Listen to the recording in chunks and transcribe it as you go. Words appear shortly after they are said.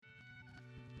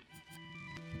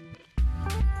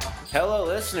Hello,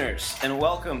 listeners, and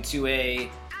welcome to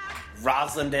a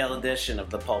Roslindale edition of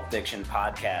the Pulp Fiction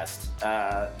podcast.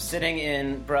 Sitting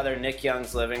in brother Nick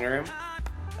Young's living room.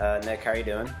 Nick, how are you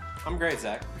doing? I'm great,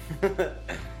 Zach.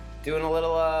 Doing a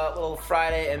little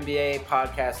Friday NBA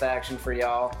podcast action for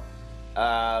y'all.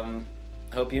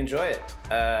 Hope you enjoy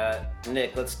it.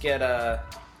 Nick, let's get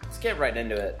right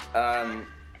into it.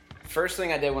 First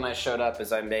thing I did when I showed up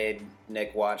is I made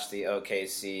Nick watch the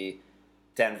OKC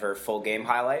Denver full game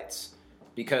highlights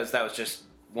because that was just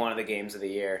one of the games of the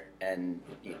year, and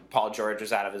Paul George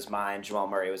was out of his mind, Jamal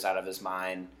Murray was out of his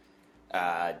mind,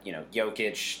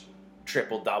 Jokic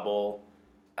triple double,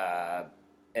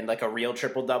 and like a real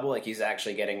triple double, like he's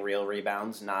actually getting real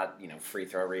rebounds, not free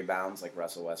throw rebounds like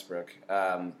Russell Westbrook,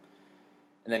 and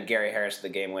then Gary Harris the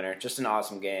game winner. Just an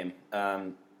awesome game.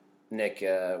 Nick,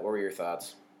 what were your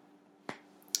thoughts?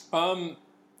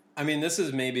 This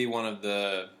is maybe one of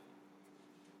the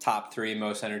top 3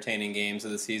 most entertaining games of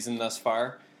the season thus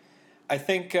far. I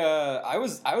think I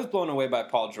was blown away by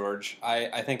Paul George.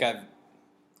 I think I've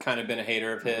kind of been a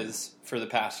hater of his for the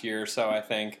past year or so. I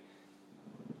think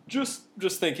just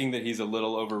thinking that he's a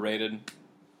little overrated.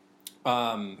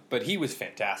 But he was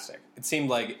fantastic. It seemed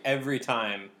like every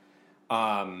time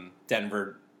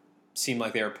Denver seemed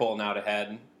like they were pulling out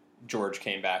ahead, George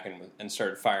came back and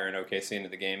started firing OKC into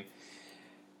the game.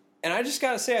 And I just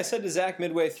got to say, I said to Zach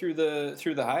midway through the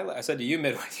highlight, I said to you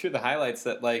midway through the highlights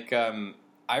that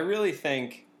I really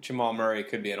think Jamal Murray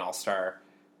could be an all-star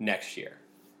next year.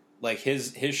 Like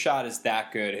his shot is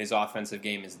that good, his offensive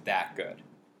game is that good.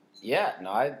 Yeah, no,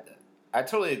 I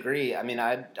totally agree. I mean,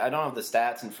 I don't have the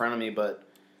stats in front of me, but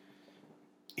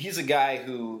he's a guy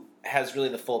who has really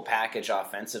the full package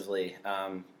offensively.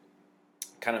 Kind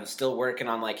of still working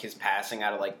on like his passing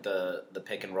out of like the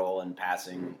pick and roll and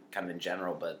passing kind of in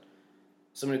general, but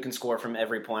someone who can score from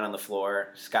every point on the floor.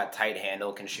 He's got tight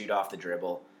handle, can shoot off the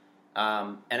dribble,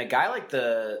 and a guy like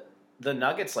the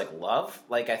Nuggets like love.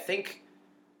 Like I think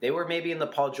they were maybe in the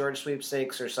Paul George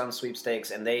sweepstakes or some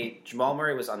sweepstakes, and Jamal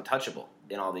Murray was untouchable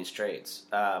in all these trades,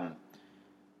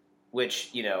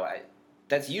 which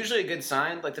that's usually a good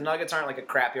sign. Like the Nuggets aren't like a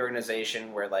crappy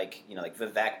organization where like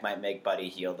Vivek might make Buddy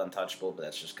Hield untouchable, but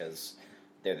that's just because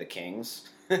they're the Kings.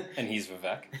 And he's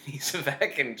Vivek. He's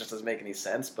Vivek, and it just doesn't make any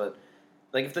sense. But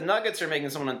like if the Nuggets are making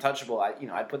someone untouchable,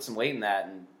 I'd put some weight in that,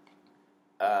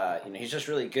 and he's just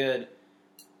really good.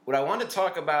 What I want to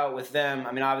talk about with them,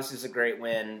 I mean, obviously it's a great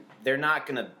win. They're not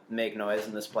going to make noise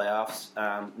in this playoffs.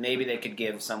 Maybe they could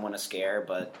give someone a scare,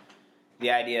 but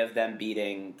the idea of them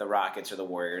beating the Rockets or the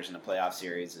Warriors in a playoff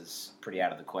series is pretty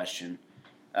out of the question.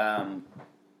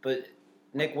 But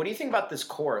Nick, what do you think about this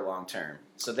core long term?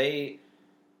 So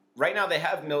right now they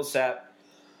have Millsap.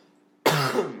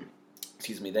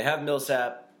 Excuse me. They have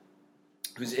Millsap,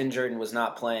 who's injured and was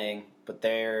not playing, but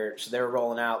they're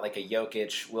rolling out like a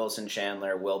Jokic, Wilson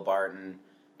Chandler, Will Barton,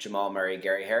 Jamal Murray,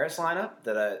 Gary Harris lineup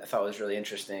that I thought was really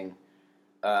interesting.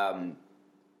 And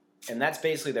that's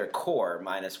basically their core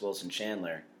minus Wilson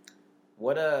Chandler.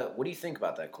 What do you think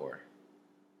about that core?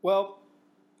 Well,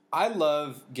 I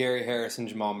love Gary Harris and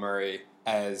Jamal Murray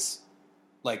as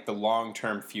like the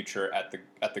long-term future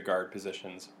at the guard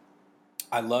positions.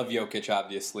 I love Jokic,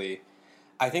 obviously.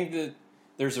 I think that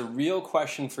there's a real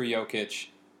question for Jokic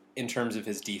in terms of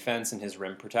his defense and his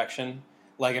rim protection.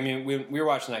 Like, I mean, we were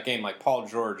watching that game. Like, Paul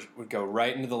George would go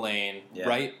right into the lane,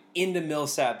 right into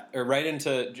Millsap, or right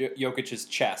into Jokic's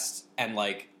chest, and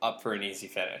like up for an easy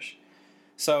finish.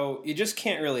 So you just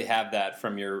can't really have that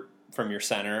from your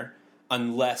center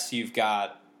unless you've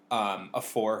got a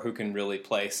 4 who can really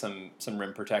play some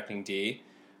rim protecting D.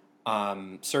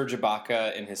 Serge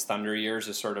Ibaka in his Thunder years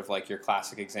is sort of like your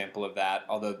classic example of that.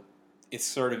 Although it's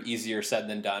sort of easier said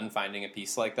than done finding a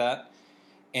piece like that.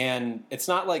 And it's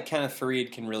not like Kenneth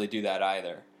Faried can really do that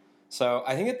either. So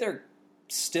I think that they're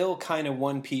still kind of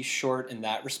one piece short in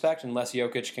that respect, unless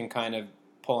Jokic can kind of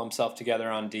pull himself together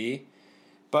on D.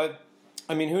 But,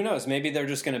 I mean, who knows? Maybe they're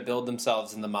just going to build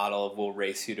themselves in the model of we'll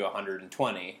race you to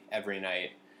 120 every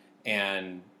night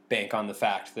and bank on the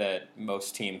fact that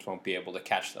most teams won't be able to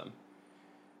catch them.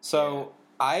 So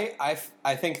I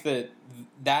think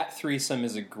that threesome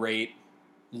is a great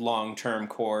long-term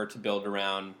core to build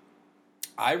around.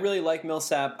 I really like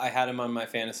Millsap. I had him on my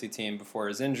fantasy team before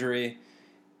his injury.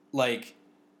 Like,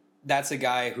 that's a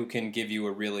guy who can give you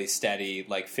a really steady,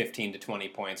 like, 15 to 20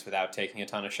 points without taking a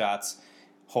ton of shots,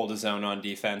 hold his own on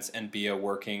defense, and be a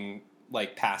working,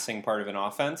 like, passing part of an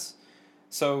offense.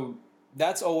 So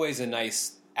that's always a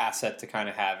nice asset to kind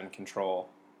of have and control.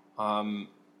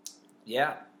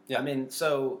 Yeah. I mean,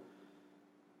 so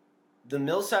The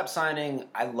Millsap signing,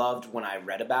 I loved when I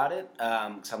read about it.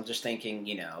 So I'm just thinking,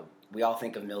 we all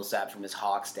think of Millsap from his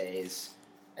Hawks days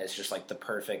as just like the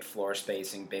perfect floor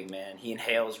spacing big man. He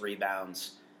inhales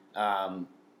rebounds.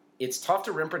 It's tough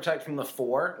to rim protect from the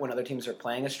 4 when other teams are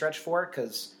playing a stretch 4,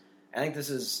 because I think this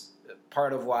is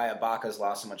part of why Ibaka's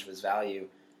lost so much of his value.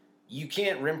 You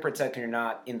can't rim protect when you're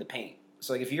not in the paint.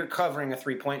 So like if you're covering a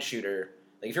 3-point shooter,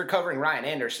 like if you're covering Ryan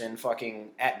Anderson fucking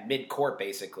at mid-court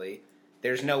basically,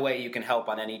 there's no way you can help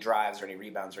on any drives or any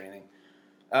rebounds or anything.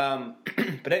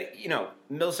 But,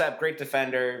 Millsap, great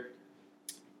defender,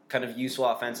 kind of useful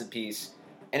offensive piece.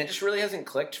 And it just really hasn't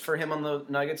clicked for him on the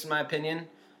Nuggets, in my opinion.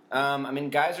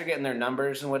 Guys are getting their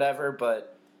numbers and whatever,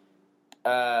 but,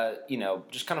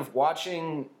 just kind of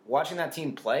watching that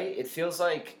team play, it feels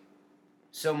like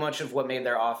so much of what made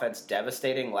their offense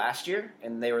devastating last year,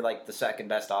 and they were like the second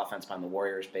best offense behind the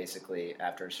Warriors, basically,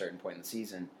 after a certain point in the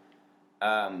season,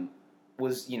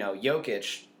 was,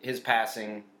 Jokic, his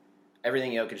passing,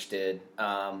 everything Jokic did,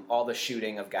 all the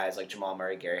shooting of guys like Jamal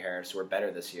Murray, Gary Harris, who were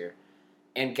better this year,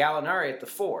 and Gallinari at the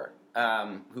 4,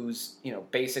 who's,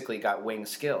 basically got wing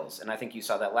skills. And I think you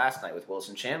saw that last night with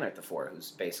Wilson Chandler at the 4,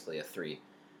 who's basically a 3.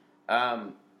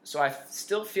 So I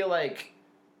still feel like,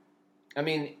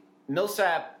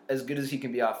 Millsap, as good as he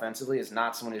can be offensively, is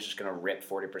not someone who's just going to rip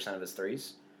 40% of his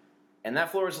threes. And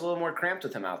that floor is a little more cramped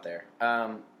with him out there.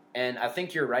 And I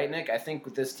think you're right, Nick. I think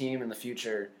with this team in the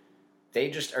future, they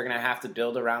just are going to have to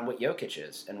build around what Jokic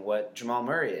is and what Jamal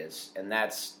Murray is. And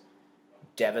that's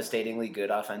devastatingly good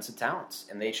offensive talents.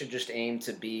 And they should just aim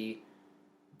to be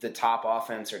the top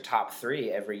offense or top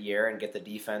 3 every year and get the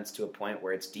defense to a point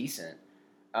where it's decent.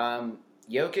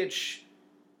 Jokic,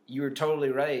 you were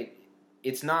totally right.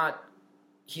 He's not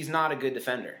a good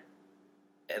defender.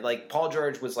 Like, Paul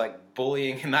George was, like,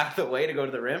 bullying him out of the way to go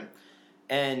to the rim.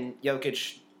 And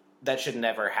Jokic, that should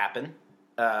never happen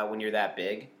when you're that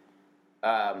big.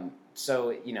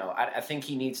 So, I think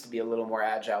he needs to be a little more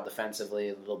agile defensively,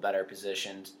 a little better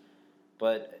positioned.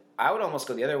 But I would almost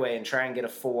go the other way and try and get a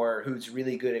 4 who's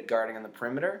really good at guarding on the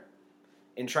perimeter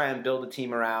and try and build a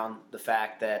team around the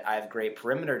fact that I have great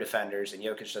perimeter defenders and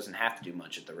Jokic doesn't have to do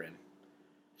much at the rim.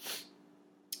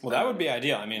 Well, that would be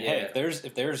ideal. Hey,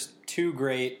 if there's 2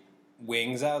 great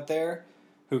wings out there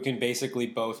who can basically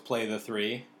both play the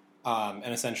 3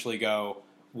 and essentially go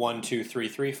 1, 2, 3,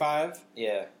 3, 5.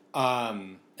 Yeah.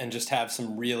 And just have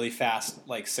some really fast,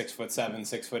 like 6'7",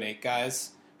 6'8"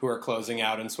 guys who are closing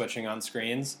out and switching on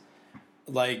screens.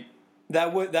 Like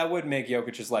that would make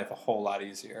Jokic's life a whole lot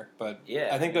easier. But yeah,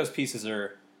 I think those pieces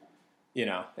are,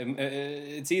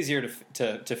 it's easier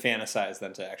to fantasize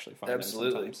than to actually find them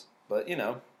sometimes. But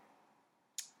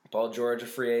Paul George, a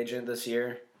free agent this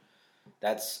year.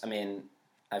 I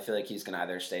feel like he's going to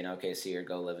either stay in OKC or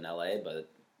go live in LA, but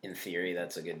in theory,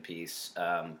 that's a good piece.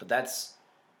 But that's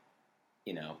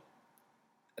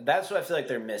what I feel like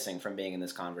they're missing from being in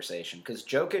this conversation. Because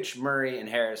Jokic, Murray, and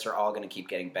Harris are all going to keep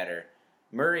getting better.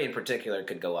 Murray, in particular,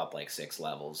 could go up like 6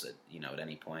 levels at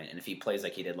any point. And if he plays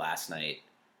like he did last night,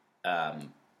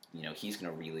 he's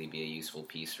going to really be a useful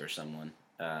piece for someone.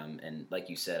 And like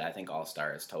you said, I think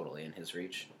All-Star is totally in his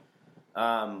reach.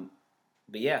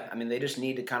 But yeah, they just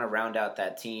need to kind of round out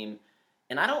that team.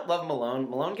 And I don't love Malone.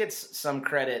 Malone gets some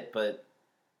credit, but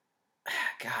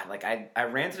God, like I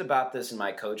ranted about this in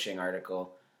my coaching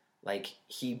article. Like,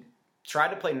 he tried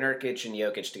to play Nurkic and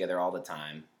Jokic together all the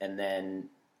time, and then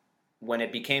when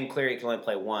it became clear he could only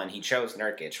play one, he chose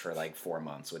Nurkic for like 4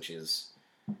 months, which is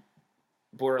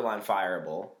borderline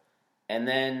fireable. And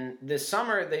then this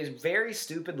summer, they very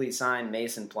stupidly signed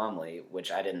Mason Plumlee,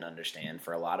 which I didn't understand,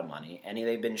 for a lot of money, and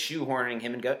they've been shoehorning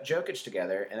him and Jokic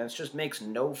together, and it just makes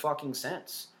no fucking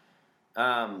sense.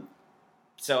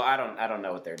 So I don't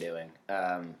know what they're doing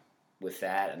with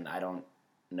that, and I don't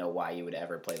know why you would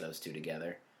ever play those 2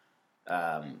 together.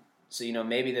 So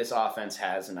maybe this offense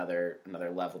has another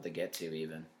level to get to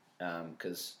even,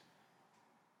 because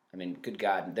good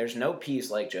God, there's no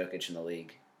piece like Jokic in the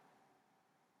league.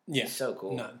 Yeah, he's so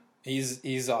cool. None.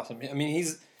 He's awesome.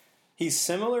 He's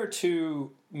similar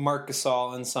to Marc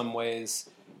Gasol in some ways,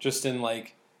 just in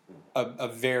like a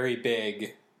very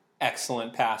big,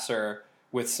 excellent passer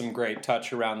with some great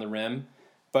touch around the rim.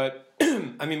 But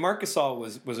Marc Gasol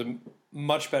was a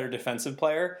much better defensive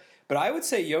player. But I would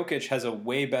say Jokic has a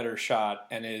way better shot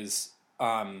and is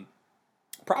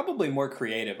probably more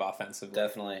creative offensively.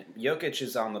 Definitely, Jokic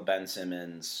is on the Ben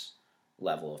Simmons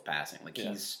level of passing. Like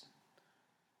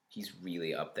he's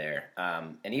really up there.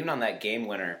 And even on that game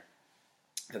winner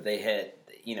that they hit,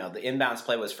 the inbounds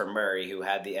play was for Murray, who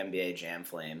had the NBA Jam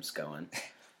Flames going,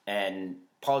 and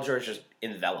Paul George just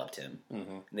enveloped him.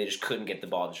 Mm-hmm. And they just couldn't get the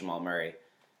ball to Jamal Murray.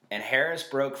 and Harris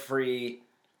broke free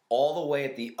all the way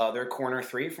at the other corner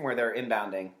 3 from where they're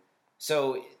inbounding.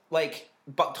 So, like,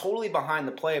 but totally behind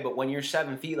the play, but when you're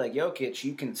 7 feet like Jokic,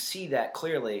 you can see that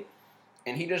clearly.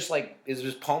 And he just, like, is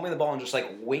just palming the ball and just, like,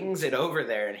 wings it over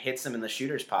there and hits him in the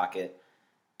shooter's pocket.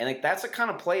 And, like, that's the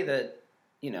kind of play that,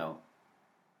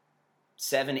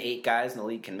 7, 8 guys in the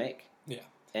league can make. Yeah.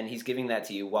 And he's giving that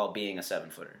to you while being a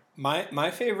 7-footer.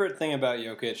 My favorite thing about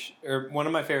Jokic, or one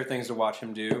of my favorite things to watch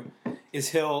him do,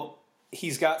 is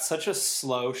he's got such a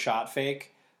slow shot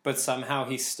fake, but somehow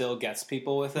he still gets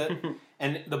people with it.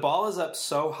 And the ball is up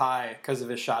so high because of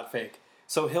his shot fake.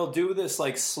 So he'll do this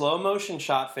like slow motion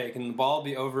shot fake and the ball will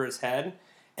be over his head.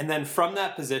 And then from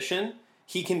that position,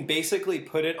 he can basically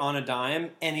put it on a dime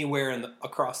anywhere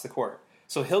across the court.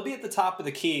 So he'll be at the top of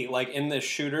the key, like in the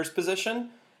shooter's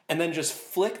position, and then just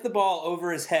flick the ball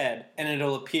over his head, and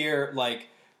it'll appear like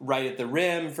right at the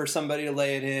rim for somebody to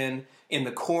lay it in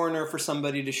the corner for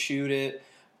somebody to shoot it.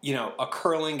 A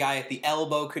curling guy at the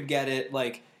elbow could get it.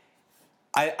 Like,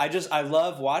 I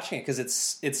love watching it because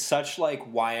it's such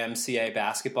like YMCA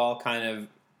basketball kind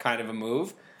of a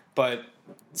move, but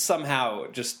somehow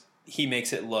just he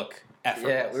makes it look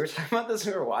effortless. Yeah, we were talking about this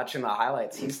when we were watching the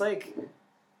highlights. He's like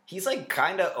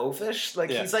kind of oafish. Like,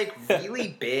 he's like really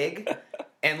big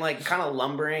and like kind of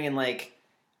lumbering, and like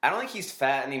I don't think he's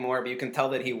fat anymore, but you can tell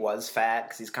that he was fat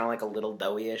because he's kind of like a little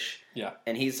doughy-ish. Yeah.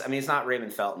 And he's not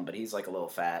Raymond Felton, but he's like a little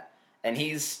fat. And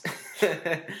he's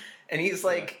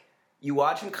like, you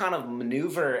watch him kind of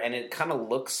maneuver, and it kind of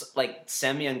looks like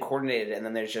semi-uncoordinated, and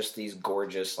then there's just these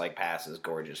gorgeous like passes,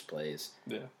 gorgeous plays.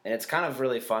 Yeah. And it's kind of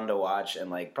really fun to watch, and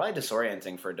like probably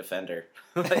disorienting for a defender.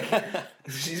 Like,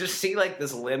 you just see like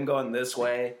this limb going this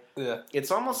way. Yeah. It's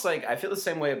almost like I feel the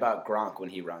same way about Gronk when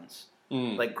he runs.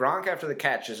 Like, Gronk after the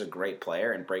catch is a great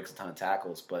player and breaks a ton of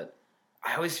tackles, but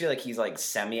I always feel like he's like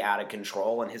semi out of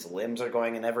control and his limbs are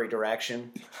going in every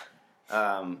direction.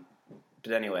 But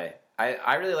anyway,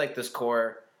 I really like this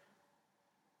core.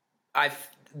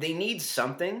 They need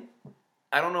something.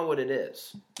 I don't know what it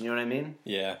is. You know what I mean?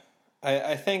 Yeah.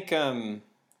 I think, and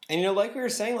like we were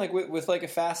saying, like with like a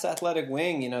fast athletic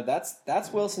wing,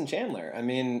 that's Wilson Chandler. I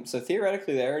mean, so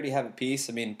theoretically they already have a piece.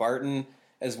 I mean, Barton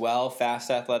as well, fast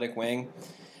athletic wing.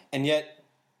 And yet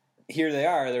here they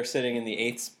are, they're sitting in the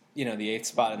eighth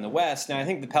spot in the West. Now I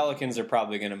think the Pelicans are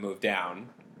probably going to move down.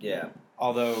 Yeah.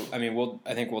 Although, I mean,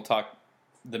 I think we'll talk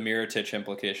the Mirotic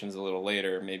implications a little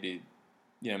later. Maybe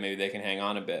they can hang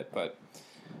on a bit, but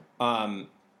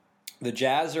the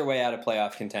Jazz are way out of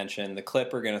playoff contention. The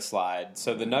Clip are going to slide.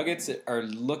 So the Nuggets are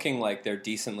looking like they're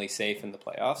decently safe in the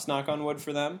playoffs, knock on wood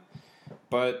for them.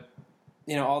 But,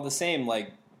 all the same,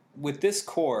 like, with this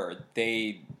core,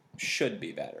 they should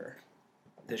be better.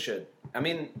 They should. I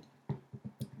mean,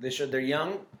 they should. They're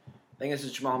young. I think this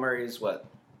is Jamal Murray's,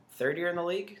 third year in the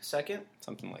league? Second?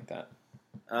 Something like that.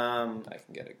 I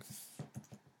can get it.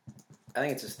 I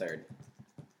think it's his third.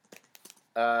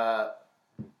 But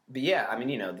yeah, I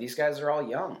mean, these guys are all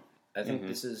young. I think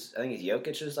I think it's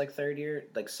Jokic's third year,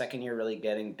 second year really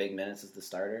getting big minutes as the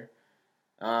starter.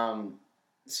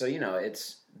 So,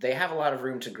 they have a lot of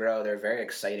room to grow. They're a very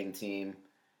exciting team.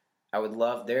 I would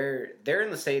love, they're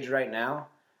in the stage right now,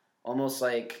 almost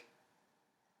like,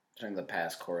 I'm trying the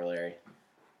past corollary.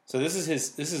 So this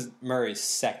is Murray's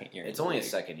second year. It's only his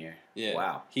second year. Yeah.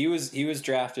 Wow. He was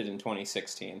drafted in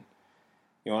 2016.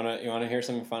 You wanna hear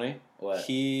something funny? What?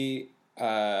 He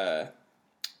was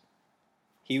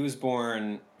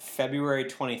born February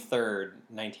 23rd,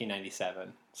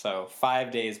 1997. So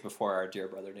 5 days before our dear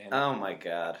brother Dan. Oh my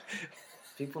God.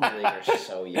 People in the league are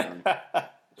so young.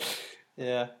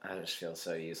 Yeah. I just feel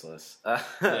so useless.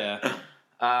 Yeah.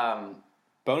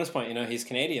 Bonus point, he's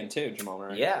Canadian too, Jamal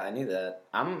Murray. Yeah, I knew that.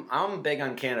 I'm big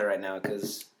on Canada right now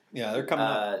because they're coming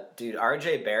up. Dude,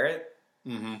 RJ Barrett,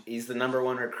 he's the number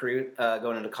 1 recruit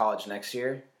going into college next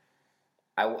year.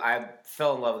 I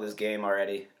fell in love with his game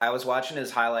already. I was watching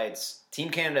his highlights. Team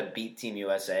Canada beat Team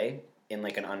USA in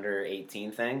an under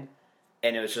 18 thing,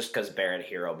 and it was just because Barrett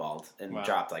hero balled and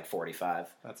dropped 45.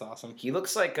 That's awesome. He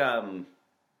looks like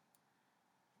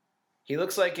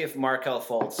if Markelle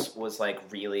Fultz was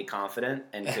really confident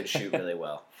and could shoot really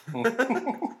well.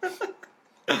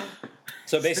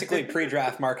 So basically,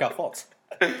 pre-draft Markelle Fultz.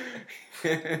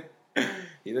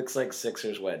 He looks like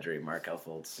Sixers wet dream, Markelle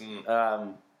Fultz.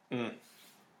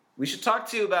 We should talk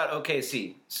to you about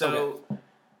OKC. So, okay.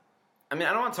 I mean,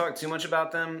 I don't want to talk too much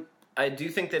about them. I do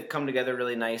think they've come together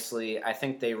really nicely. I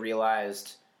think they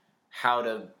realized how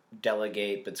to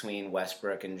delegate between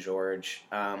Westbrook and George.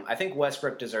 I think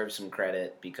Westbrook deserves some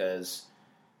credit because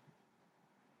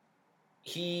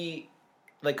we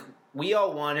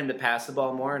all want him to pass the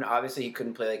ball more, and obviously he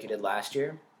couldn't play like he did last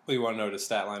year. Well, you want to know what his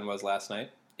stat line was last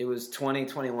night? It was 20,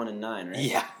 21, and 9, right?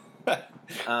 Yeah.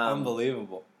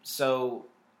 Unbelievable. So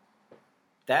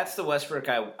that's the Westbrook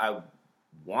I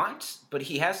want, but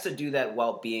he has to do that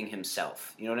while being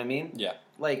himself. You know what I mean? Yeah.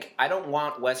 Like, I don't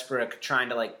want Westbrook trying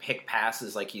to, like, pick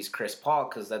passes like he's Chris Paul,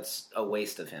 because that's a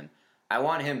waste of him. I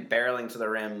want him barreling to the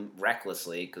rim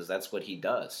recklessly, because that's what he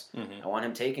does. Mm-hmm. I want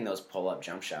him taking those pull-up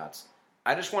jump shots.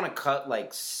 I just want to cut,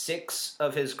 like, 6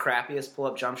 of his crappiest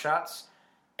pull-up jump shots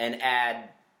and add,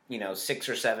 6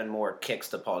 or 7 more kicks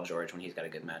to Paul George when he's got a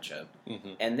good matchup.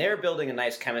 Mm-hmm. And they're building a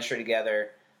nice chemistry together.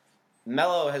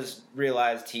 Melo has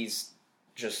realized he's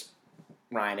just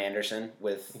Ryan Anderson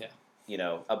with,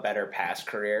 a better pass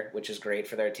career, which is great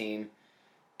for their team.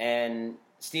 And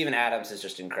Steven Adams is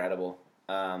just incredible.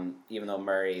 Even though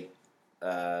Murray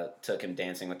took him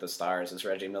Dancing with the Stars, as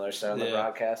Reggie Miller said on the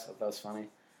broadcast. I thought that was funny.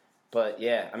 But,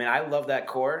 yeah, I mean, I love that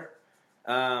core,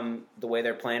 the way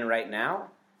they're playing right now.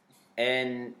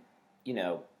 And,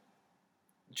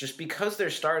 just because their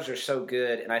stars are so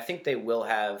good, and I think they will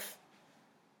have,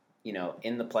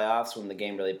 in the playoffs when the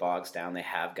game really bogs down, they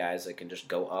have guys that can just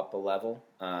go up a level.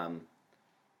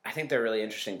 I think they're a really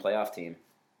interesting playoff team.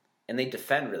 And they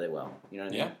defend really well. You know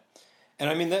what I mean? Yeah. And,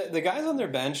 I mean, the guys on their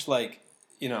bench,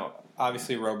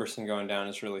 obviously Roberson going down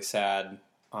is really sad.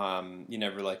 You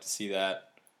never like to see that.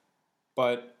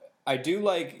 But I do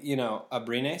like, Alex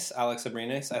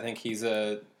Abrines. I think he's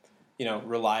a,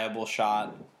 reliable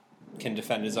shot, can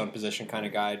defend his own position kind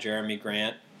of guy. Jeremy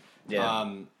Grant.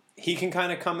 Yeah. He can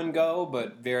kind of come and go,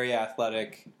 but very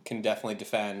athletic, can definitely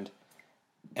defend.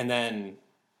 And then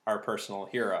our personal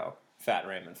hero, Fat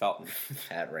Raymond Felton.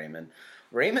 Fat Raymond.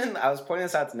 Raymond, I was pointing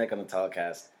this out to Nick on the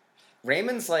telecast.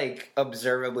 Raymond's,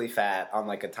 observably fat on,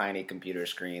 a tiny computer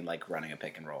screen, running a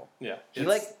pick and roll. Yeah.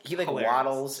 He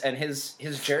waddles, and his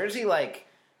jersey,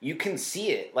 you can see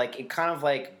it. It kind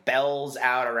of, bells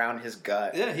out around his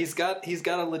gut. Yeah, he's got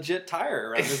a legit tire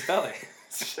around his belly.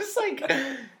 It's just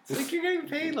it's you're getting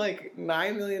paid,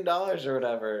 $9 million or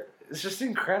whatever. It's just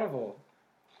incredible.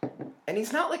 And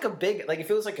he's not, a big... if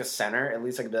it was, a center, at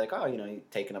least I could be he's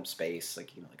taking up space,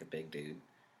 a big dude.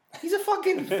 He's a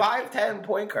fucking 5'10"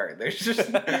 point guard.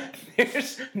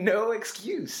 There's no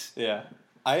excuse. Yeah.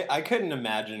 I couldn't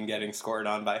imagine getting scored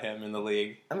on by him in the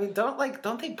league. I mean, don't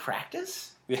they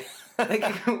practice? Yeah.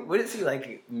 What is he,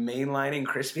 mainlining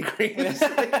Krispy Kremes?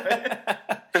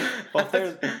 Well,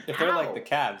 if they're like the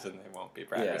Cavs, then they won't be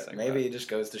practicing. Yeah, maybe he just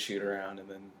goes to shoot around and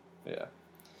then... Yeah.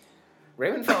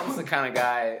 Raymond Felton's the kind of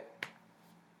guy...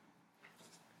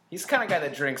 He's the kind of guy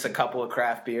that drinks a couple of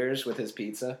craft beers with his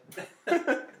pizza.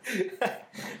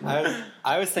 I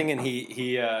was thinking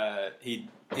he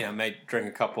might drink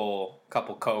a couple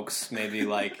Cokes, maybe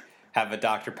have a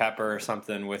Dr. Pepper or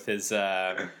something with his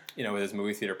with his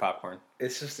movie theater popcorn.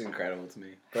 It's just incredible to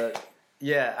me. But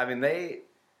yeah,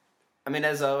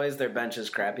 as always, their bench is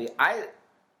crappy.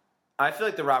 I feel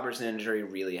like the Robertson injury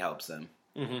really helps them.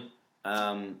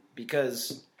 Mm-hmm.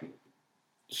 Because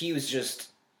he was just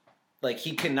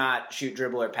he could not shoot,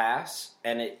 dribble, or pass,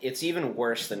 and it's even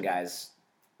worse than guys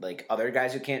other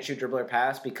guys who can't shoot, dribble, or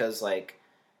pass, because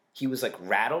he was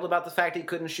rattled about the fact he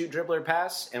couldn't shoot, dribble, or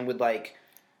pass, and would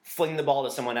fling the ball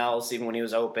to someone else even when he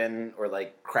was open, or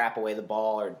crap away the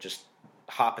ball, or just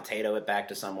hot potato it back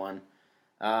to someone.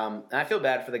 And I feel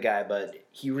bad for the guy, but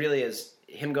he really is.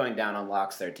 Him going down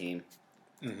unlocks their team.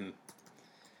 Mm-hmm.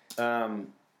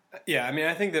 Yeah,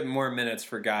 I think that more minutes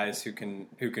for guys who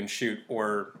can shoot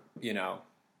or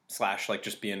slash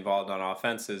just be involved on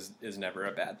offense is never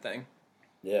a bad thing.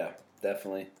 Yeah,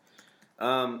 definitely.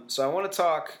 So I want to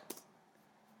talk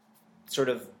sort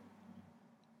of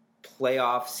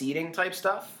playoff seeding type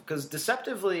stuff, because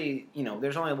deceptively,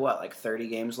 there's only 30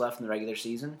 games left in the regular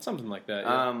season, something like that.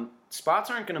 Yeah. Spots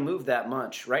aren't going to move that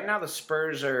much right now. The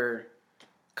Spurs are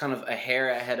kind of a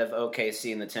hair ahead of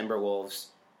OKC and the Timberwolves.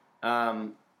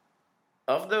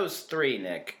 Of those three,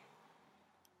 Nick,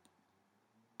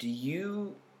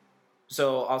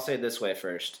 so I'll say it this way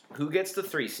first. Who gets the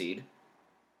 3 seed?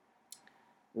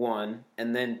 1.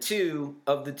 And then 2,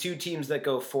 of the 2 teams that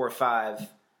go 4-5,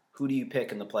 who do you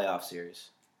pick in the playoff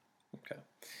series? Okay.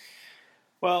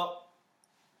 Well,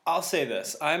 I'll say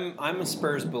this. I'm a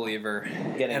Spurs believer.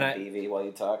 Getting a BV while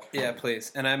you talk. Yeah,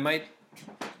 please. And I might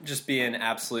just be in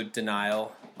absolute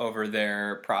denial over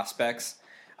their prospects.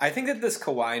 I think that this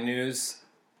Kawhi news,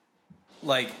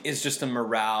 is just a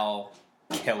morale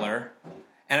killer.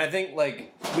 And I think,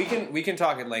 we can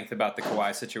talk at length about the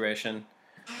Kawhi situation.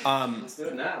 Let's do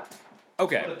it now.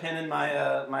 Okay. Put a pin in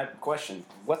my my question.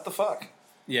 What the fuck?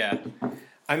 Yeah.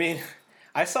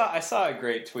 I saw a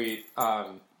great tweet.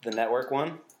 The network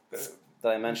one that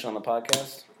I mentioned on the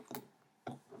podcast?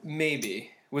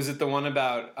 Maybe. Was it the one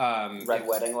about Red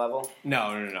Wedding level?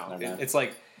 No. It's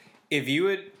like if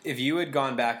you had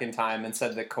gone back in time and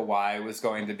said that Kawhi was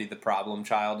going to be the problem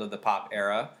child of the Pop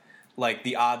era, like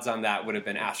the odds on that would have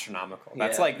been astronomical.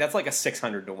 That's like a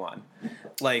 600 to 1.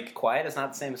 Like Quiet is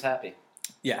not the same as happy.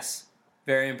 Yes,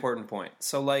 very important point.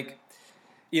 So like,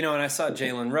 and I saw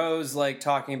Jalen Rose like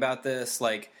talking about this,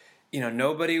 like, none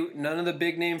of the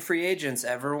big name free agents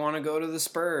ever want to go to the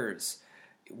Spurs.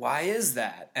 Why is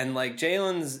that? And like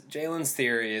Jalen's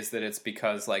theory is that it's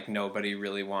because like nobody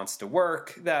really wants to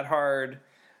work that hard.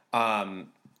 I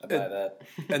buy that.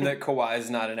 And that Kawhi is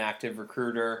not an active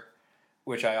recruiter,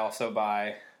 which I also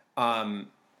buy.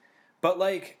 But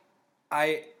like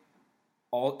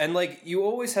you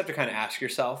always have to kind of ask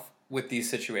yourself with these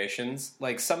situations,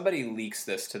 like somebody leaks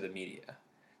this to the media.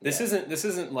 This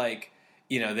isn't like,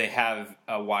 they have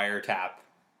a wiretap.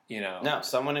 No,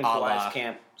 someone in Kawhi's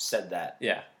camp said that.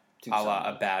 Yeah, a la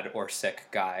a bad or sick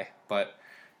guy. But,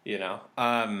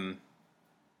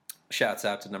 shouts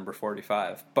out to number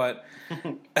 45. But,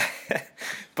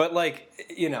 but like,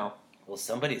 Well,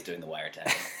 somebody's doing the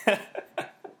wiretap.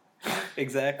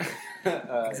 Exactly.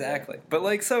 Exactly. Yeah. But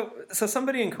like, so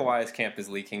somebody in Kawhi's camp is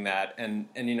leaking that. And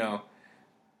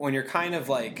when you're kind of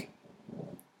like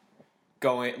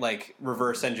going, like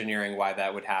reverse engineering why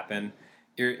that would happen,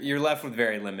 you're left with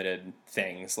very limited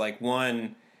things. Like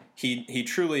one, he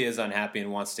truly is unhappy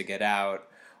and wants to get out,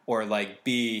 or like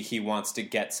B, he wants to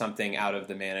get something out of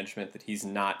the management that he's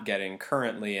not getting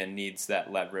currently and needs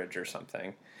that leverage or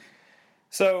something.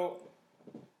 So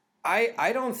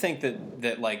I don't think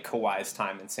that like Kawhi's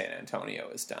time in San Antonio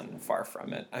is done. Far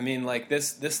from it. I mean, like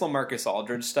this LaMarcus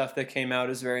Aldridge stuff that came out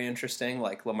is very interesting.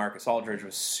 Like LaMarcus Aldridge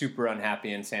was super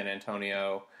unhappy in San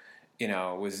Antonio,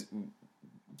 was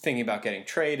thinking about getting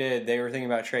traded. They were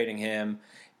thinking about trading him.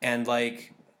 And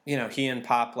like, he and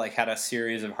Pop like had a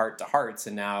series of heart-to-hearts,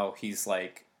 and now he's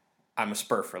like, I'm a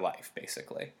Spur for life,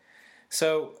 basically.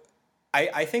 So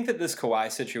I think that this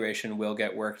Kawhi situation will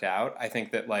get worked out. I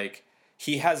think that like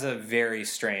he has a very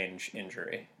strange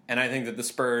injury. And I think that the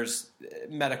Spurs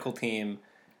medical team,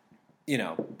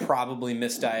 probably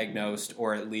misdiagnosed,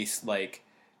 or at least like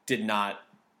did not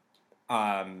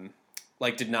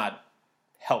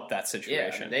help that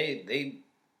situation. Yeah,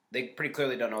 they pretty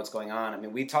clearly don't know what's going on. I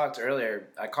mean, we talked earlier.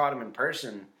 I caught him in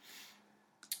person,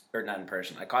 or not in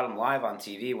person. I caught him live on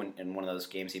TV in one of those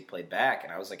games he played back,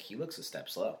 and I was like, he looks a step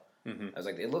slow. Mm-hmm. I was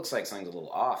like, it looks like something's a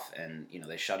little off, and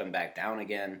they shut him back down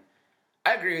again.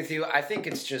 I agree with you. I think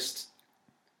he just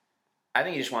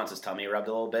wants his tummy rubbed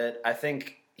a little bit. I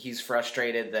think he's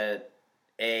frustrated that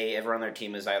everyone on their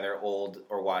team is either old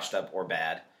or washed up or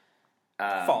bad.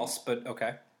 False, but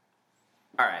okay.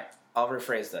 All right, I'll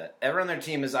rephrase that. Everyone on their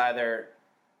team is either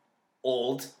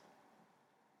old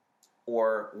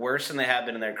or worse than they have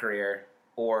been in their career,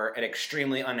 or an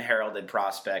extremely unheralded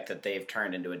prospect that they've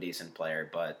turned into a decent player,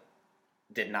 but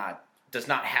does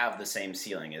not have the same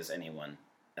ceiling as anyone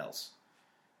else.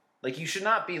 Like, you should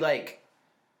not be like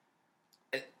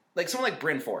someone like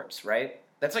Bryn Forbes, right?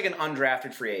 That's like an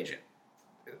undrafted free agent.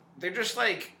 They're just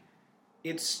like,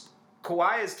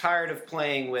 Kawhi is tired of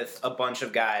playing with a bunch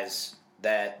of guys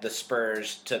that the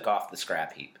Spurs took off the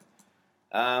scrap heap.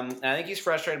 I think he's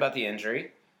frustrated about the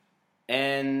injury.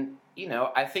 And,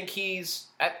 I think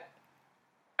I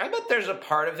bet there's a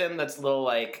part of him that's a little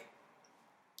like,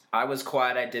 I was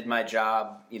quiet, I did my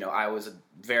job, I was a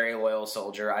very loyal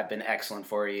soldier, I've been excellent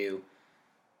for you.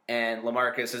 And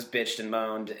LaMarcus has bitched and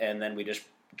moaned, and then we just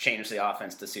changed the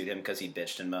offense to suit him because he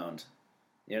bitched and moaned.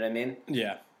 You know what I mean?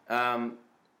 Yeah.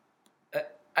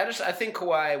 I think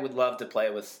Kawhi would love to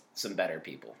play with some better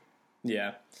people.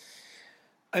 Yeah.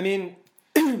 I mean,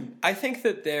 I think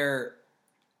that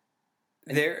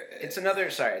it's another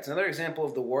example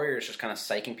of the Warriors just kind of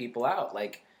psyching people out.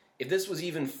 Like, if this was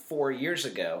even 4 years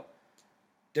ago,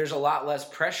 there's a lot less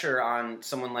pressure on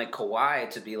someone like Kawhi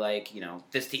to be like,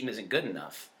 this team isn't good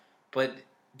enough. But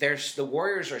the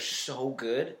Warriors are so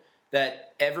good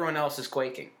that everyone else is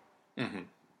quaking. Mm-hmm.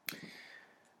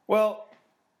 Well,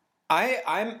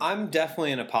 I'm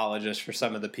definitely an apologist for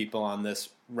some of the people on this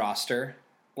roster.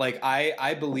 Like,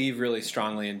 I believe really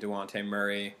strongly in DeJounte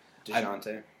Murray.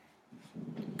 DeJounte.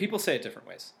 People say it different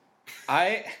ways.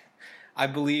 I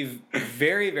believe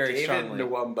very, very David strongly.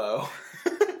 David Nwumbo.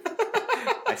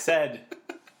 I said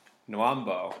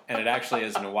Nwambo, and it actually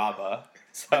is Nwaba.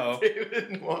 So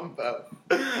David Nwumbo.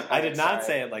 I did not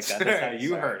say it like that. That's how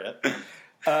you heard it.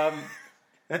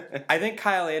 I think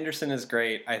Kyle Anderson is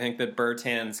great. I think that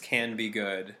Bertans can be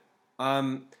good.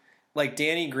 Like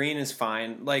Danny Green is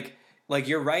fine. Like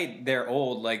you're right, they're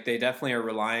old. Like they definitely are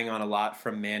relying on a lot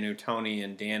from Manu, Tony,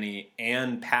 and Danny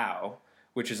and Pau,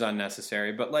 which is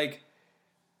unnecessary. But, like,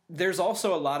 there's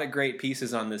also a lot of great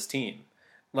pieces on this team.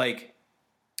 Like,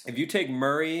 if you take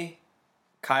Murray,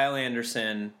 Kyle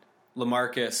Anderson,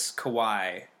 LaMarcus,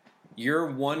 Kawhi, you're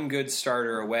one good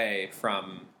starter away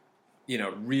from,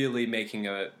 really making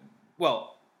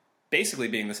basically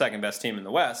being the second best team in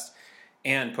the West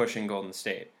and pushing Golden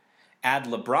State. Add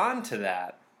LeBron to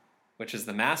that, which is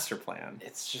the master plan.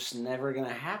 It's just never going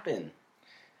to happen.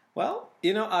 Well,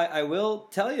 I will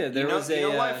tell you, you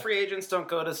know why free agents don't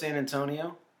go to San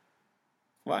Antonio?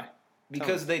 Why?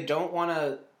 Because they don't want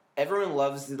to. Everyone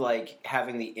loves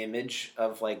having the image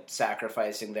of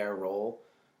sacrificing their role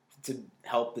to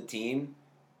help the team.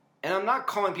 And I'm not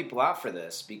calling people out for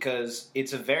this because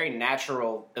it's a very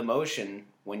natural emotion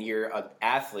when you're an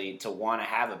athlete to want to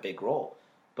have a big role.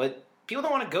 But people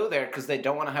don't want to go there because they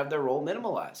don't want to have their role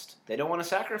minimalized. They don't want to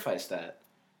sacrifice that.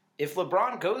 If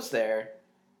LeBron goes there,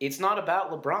 it's not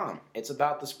about LeBron. It's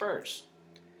about the Spurs.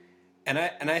 And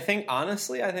I think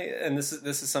honestly, and this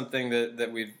is something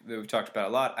that we've talked about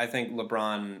a lot. I think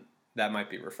LeBron, that might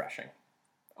be refreshing.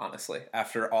 Honestly,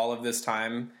 after all of this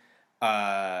time,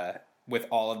 with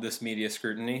all of this media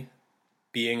scrutiny,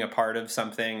 being a part of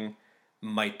something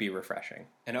might be refreshing.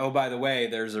 And oh, by the way,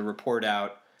 there's a report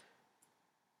out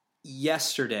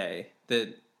yesterday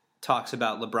that talks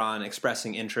about LeBron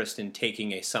expressing interest in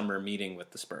taking a summer meeting with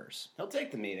the Spurs. He'll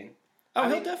take the meeting.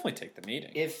 He'll definitely take the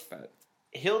meeting.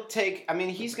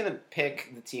 He's going to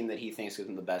pick the team that he thinks gives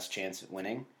him the best chance at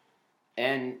winning.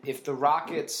 And if the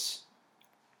Rockets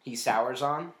he sours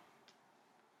on,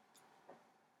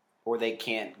 or they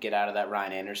can't get out of that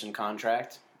Ryan Anderson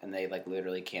contract, and they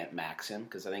literally can't max him,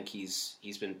 because I think he's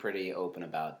been pretty open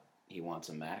about he wants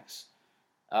a max.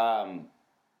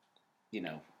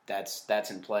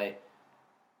 That's in play.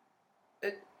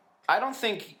 I don't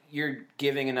think you're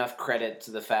giving enough credit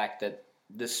to the fact that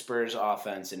the Spurs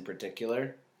offense in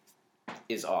particular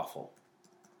is awful.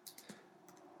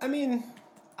 I mean,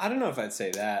 I don't know if I'd say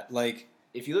that.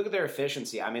 If you look at their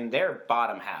efficiency, they're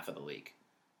bottom half of the league,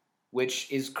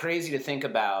 which is crazy to think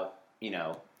about,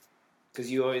 because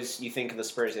you think of the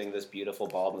Spurs getting this beautiful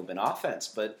ball movement offense,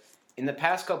 but in the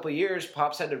past couple of years,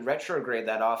 Pops had to retrograde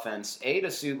that offense, A, to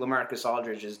suit LaMarcus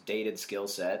Aldridge's dated skill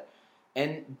set,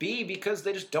 and B, because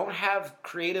they just don't have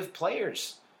creative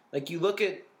players. You look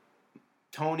at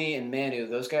Tony and Manu,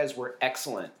 those guys were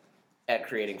excellent at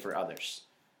creating for others.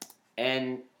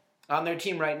 And on their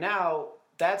team right now,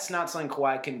 that's not something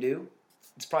Kawhi can do.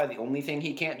 It's probably the only thing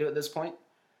he can't do at this point.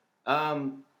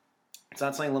 It's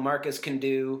not something LaMarcus can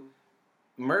do.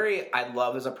 Murray, I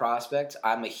love as a prospect.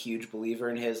 I'm a huge believer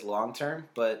in his long term,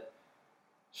 but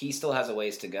he still has a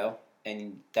ways to go.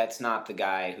 And that's not the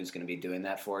guy who's going to be doing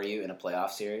that for you in a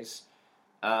playoff series.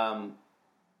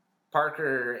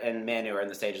 Parker and Manu are in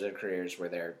the stage of their careers where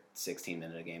they're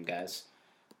 16-minute-a-game guys.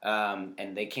 And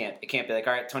it can't be all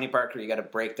right, Tony Parker, you got to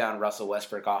break down Russell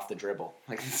Westbrook off the dribble.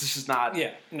 This is just not,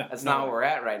 that's not where we're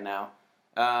at right now.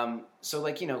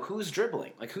 Who's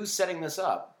dribbling? Who's setting this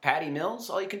up? Patty Mills?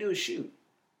 All you can do is shoot.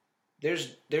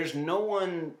 There's no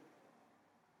one.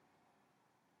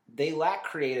 They lack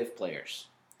creative players.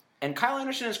 And Kyle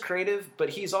Anderson is creative, but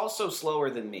he's also slower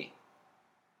than me.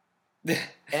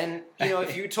 And,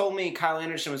 if you told me Kyle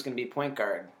Anderson was going to be point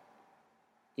guard,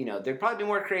 there'd probably be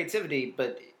more creativity,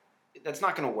 but that's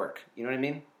not going to work. You know what I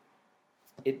mean?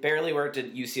 It barely worked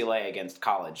at UCLA against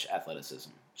college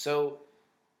athleticism. So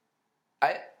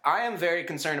I am very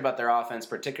concerned about their offense,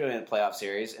 particularly in a playoff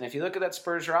series. And if you look at that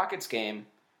Spurs-Rockets game,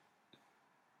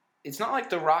 it's not like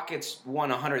the Rockets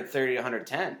won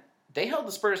 130-110. They held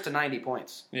the Spurs to 90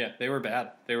 points. Yeah, they were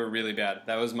bad. They were really bad.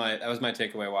 That was my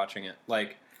takeaway watching it.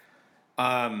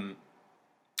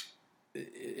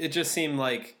 It just seemed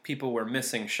like people were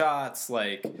missing shots.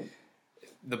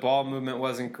 The ball movement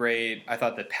wasn't great. I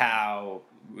thought that Powell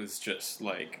was just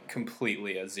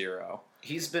completely a zero.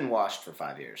 He's been washed for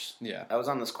 5 years. Yeah, I was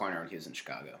on this corner when he was in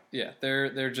Chicago. Yeah,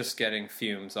 they're just getting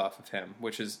fumes off of him,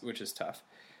 which is tough.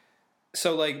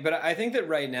 So, but I think that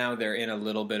right now they're in a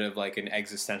little bit of, an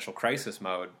existential crisis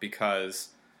mode because,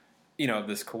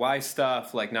 this Kawhi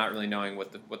stuff, not really knowing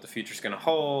what the future's going to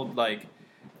hold. I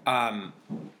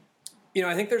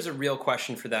think there's a real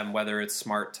question for them whether it's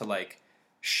smart to,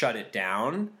 shut it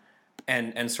down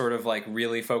and sort of,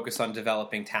 really focus on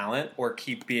developing talent or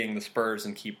keep being the Spurs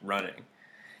and keep running.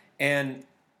 And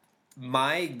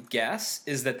my guess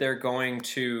is that they're going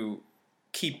to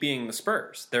keep being the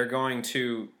Spurs. They're going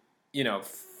to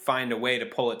find a way to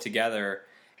pull it together.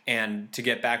 And to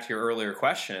get back to your earlier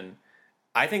question,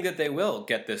 I think that they will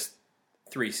get this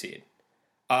 3 seed.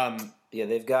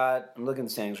 They've got, I'm looking at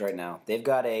the standings right now. They've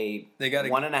got a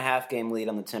 1.5 game lead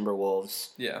on the Timberwolves.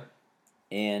 Yeah.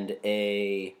 and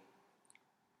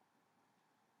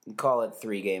call it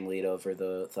 3-game lead over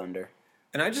the Thunder.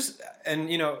 And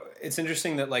it's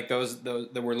interesting that like those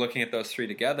that we're looking at those three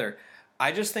together.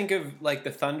 I just think of like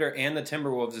the Thunder and the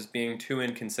Timberwolves as being too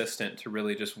inconsistent to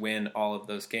really just win all of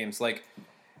those games. Like,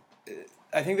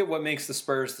 I think that what makes the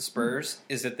Spurs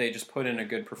is that they just put in a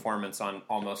good performance on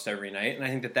almost every night. And I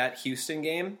think that Houston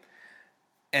game,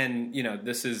 and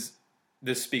this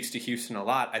speaks to Houston a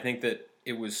lot. I think that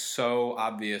it was so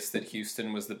obvious that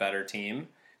Houston was the better team.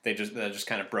 That just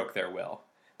kind of broke their will.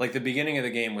 Like the beginning of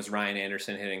the game was Ryan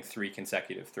Anderson hitting 3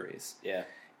 consecutive threes. Yeah.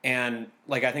 And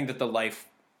like I think that the life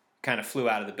kind of flew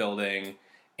out of the building,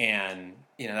 and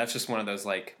that's just one of those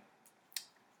like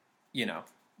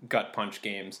gut punch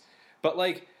games. But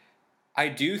like I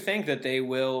do think that they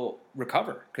will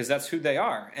recover because that's who they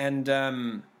are. And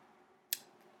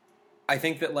I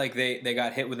think that like they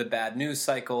got hit with a bad news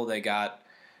cycle. They got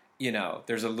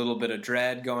there's a little bit of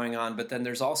dread going on, but then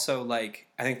there's also like,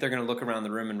 I think they're going to look around the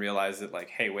room and realize that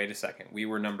like, hey, wait a second. We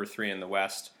were number 3 in the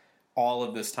West all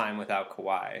of this time without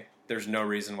Kawhi. There's no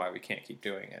reason why we can't keep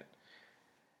doing it.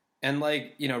 And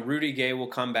like, Rudy Gay will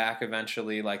come back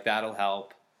eventually. Like that'll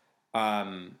help.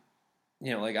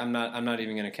 Like I'm not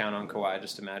even going to count on Kawhi,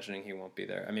 just imagining he won't be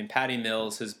there. I mean, Patty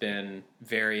Mills has been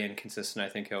very inconsistent. I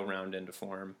think he'll round into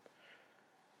form.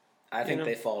 I think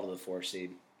they fall to the 4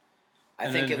 seed.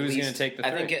 I think who's going to take the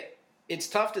 3? I think it's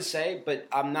tough to say, but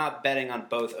I'm not betting on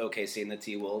both OKC and the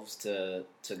T-Wolves to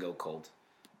go cold.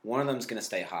 One of them's going to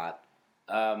stay hot.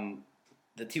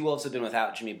 The T-Wolves have been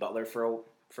without Jimmy Butler for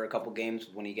a couple games.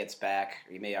 When he gets back,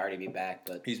 he may already be back,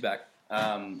 but he's back.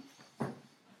 And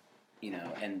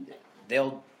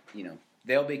they'll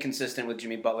be consistent with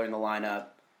Jimmy Butler in the lineup.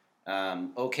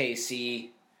 OKC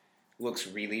looks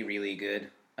really, really good.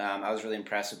 I was really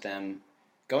impressed with them.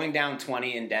 Going down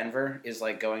 20 in Denver is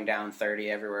like going down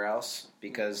 30 everywhere else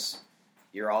because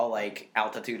you're all like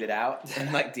altituded out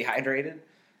and like dehydrated.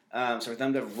 So for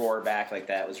them to roar back like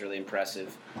that was really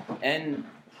impressive. And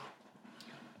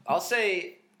I'll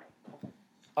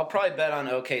probably bet on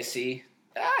OKC.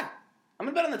 I'm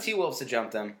gonna bet on the T-Wolves to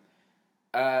jump them.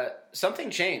 Something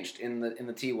changed in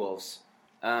the T-Wolves,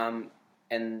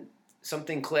 and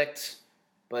something clicked,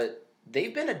 but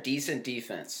they've been a decent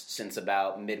defense since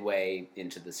about midway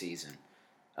into the season.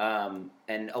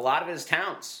 And a lot of it is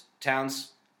Towns.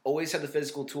 Towns always had the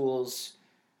physical tools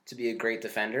to be a great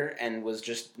defender and was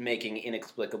just making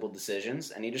inexplicable decisions,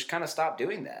 and he just kind of stopped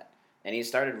doing that. And he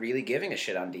started really giving a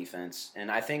shit on defense.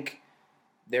 And I think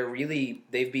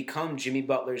they've become Jimmy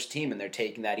Butler's team, and they're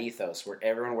taking that ethos where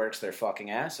everyone works their fucking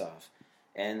ass off.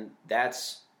 And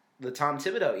that's the Tom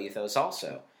Thibodeau ethos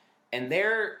also. And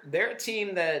they're a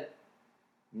team that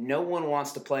no one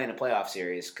wants to play in a playoff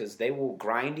series because they will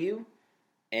grind you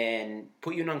and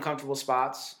put you in uncomfortable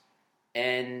spots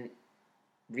and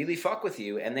really fuck with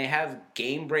you. And they have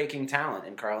game-breaking talent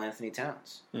in Karl Anthony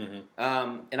Towns. Mm-hmm.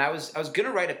 And I was going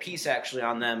to write a piece actually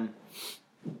on them.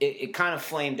 It kind of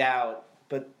flamed out,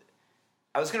 but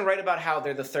I was going to write about how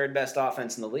they're the 3rd best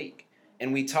offense in the league.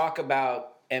 And we talk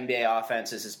about NBA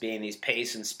offenses as being these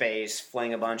pace and space,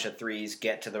 fling a bunch of threes,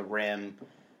 get to the rim,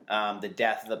 the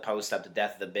death of the post-up, the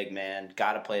death of the big man,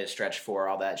 got to play a stretch 4,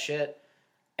 all that shit.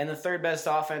 And the 3rd best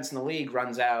offense in the league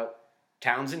runs out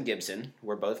Towns and Gibson, who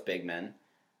are both big men,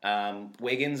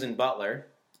 Wiggins and Butler,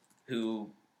 who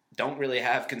don't really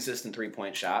have consistent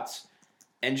three-point shots,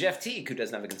 and Jeff Teague, who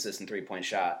doesn't have a consistent three-point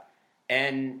shot.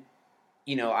 And,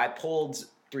 I pulled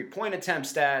three-point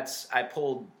attempt stats, I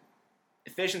pulled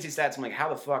efficiency stats. I'm like, how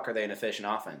the fuck are they an efficient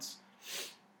offense?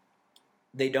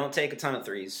 They don't take a ton of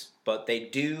threes, but they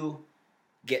do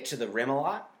get to the rim a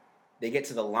lot. They get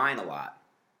to the line a lot.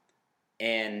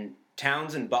 And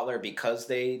Towns and Butler, because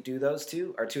they do those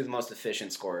two, are two of the most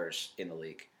efficient scorers in the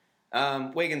league.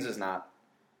 Wiggins is not.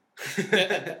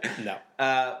 No.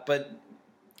 But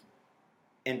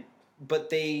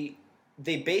they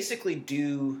basically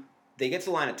do. They get to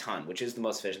the line a ton, which is the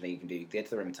most efficient thing you can do. You get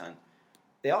to the rim a ton.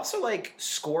 They also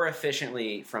score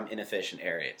efficiently from inefficient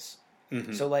areas.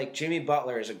 Mm-hmm. So Jimmy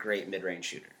Butler is a great mid-range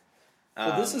shooter.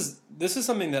 Well, this is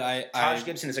something that Taj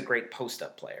Gibson is a great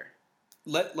post-up player.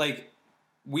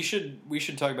 We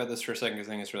should talk about this for a second because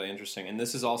I think it's really interesting. And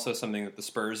this is also something that the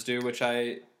Spurs do, which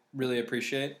I really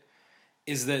appreciate,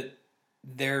 is that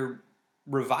they're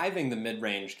reviving the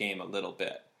mid-range game a little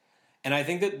bit. And I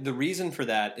think that the reason for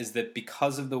that is that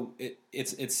because of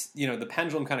it's the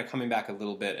pendulum kind of coming back a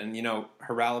little bit. And,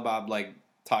 Haralabob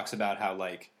talks about how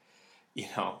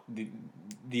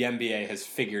the NBA has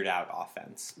figured out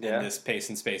offense. Yeah. And this pace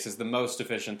and space is the most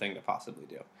efficient thing to possibly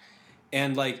do.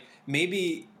 And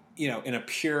maybe, in a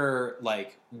pure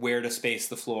where to space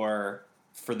the floor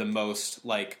for the most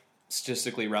like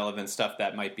statistically relevant stuff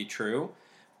that might be true.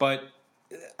 But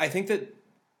I think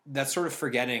that's sort of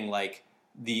forgetting like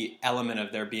the element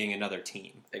of there being another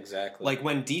team. Exactly. Like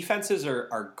when defenses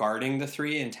are guarding the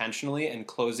three intentionally and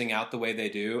closing out the way they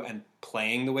do and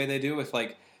playing the way they do with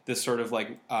like this sort of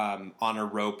like on a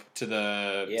rope to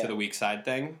the weak side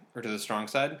thing or to the strong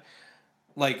side,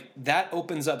 like that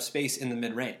opens up space in the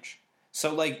mid range.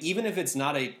 So like even if it's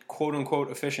not a quote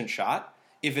unquote efficient shot,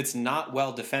 if it's not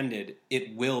well defended,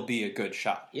 it will be a good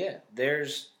shot. Yeah,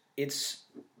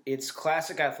 it's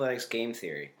classic athletics game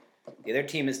theory. The other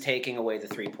team is taking away the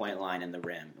 3-point line and the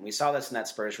rim. And we saw this in that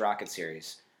Spurs-Rockets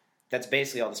series. That's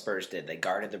basically all the Spurs did. They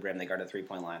guarded the rim, they guarded the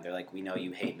 3-point line. They're like, we know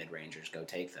you hate mid-rangers, go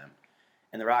take them.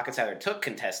 And the Rockets either took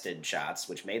contested shots,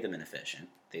 which made them inefficient.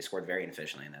 They scored very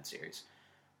inefficiently in that series.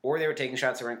 Or they were taking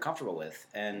shots they weren't comfortable with.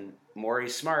 And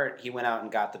Maurice Smart, he went out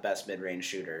and got the best mid-range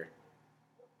shooter,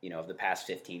 of the past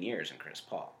 15 years in Chris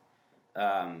Paul.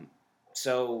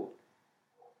 So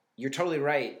you're totally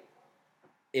right.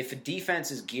 If a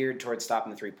defense is geared towards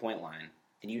stopping the 3-point line,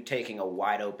 and you taking a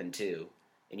wide open 2,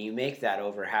 and you make that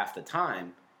over half the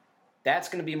time, that's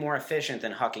going to be more efficient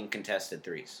than hucking contested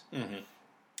threes. Mm-hmm.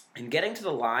 And getting to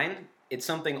the line, it's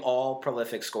something all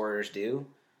prolific scorers do.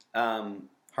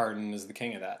 Harden is the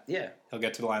king of that. Yeah. He'll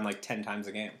get to the line like 10 times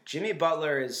a game. Jimmy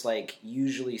Butler is like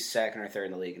usually second or third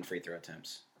in the league in free throw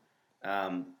attempts.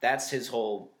 That's his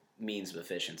whole means of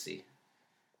efficiency.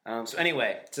 So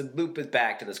anyway, to loop it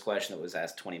back to this question that was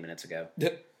asked 20 minutes ago.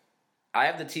 I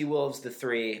have the T-Wolves, the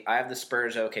 3. I have the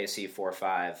Spurs, OKC,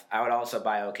 4-5. I would also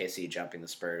buy OKC jumping the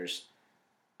Spurs.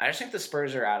 I just think the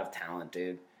Spurs are out of talent,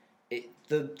 dude.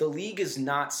 The league is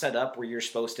not set up where you're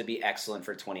supposed to be excellent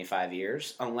for 25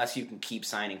 years unless you can keep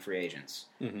signing free agents.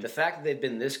 Mm-hmm. The fact that they've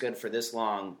been this good for this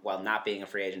long while not being a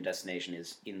free agent destination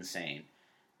is insane.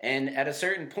 And at a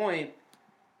certain point,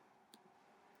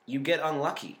 you get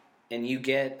unlucky. And you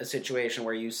get a situation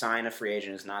where you sign a free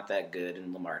agent who's not that good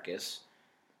in LaMarcus.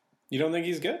 You don't think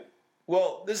he's good?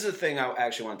 Well, this is the thing I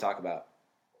actually want to talk about.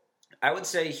 I would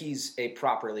say he's a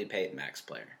properly paid max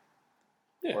player.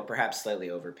 Yeah. Or perhaps slightly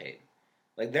overpaid.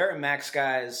 Like, there are max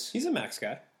guys. He's a max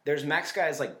guy. There's max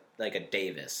guys like a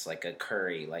Davis, like a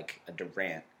Curry, like a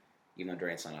Durant, even though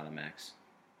Durant's not on a max.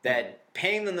 That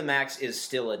paying them the max is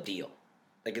still a deal.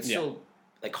 Like, it's still...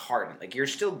 like Harden. Like, you're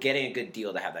still getting a good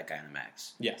deal to have that guy in the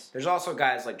max. Yes. There's also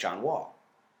guys like John Wall,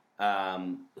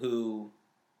 who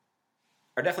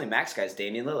are definitely max guys.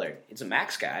 Damian Lillard. It's a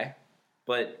max guy,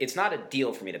 but it's not a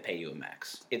deal for me to pay you a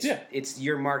max. It's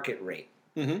your market rate.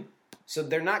 Mm-hmm. So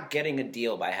they're not getting a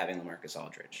deal by having LaMarcus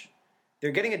Aldridge.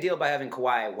 They're getting a deal by having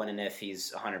Kawhi when and if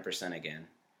he's 100% again.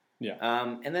 Yeah.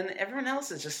 And then everyone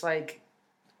else is just like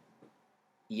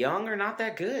young or not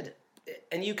that good.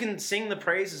 And you can sing the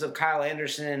praises of Kyle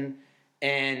Anderson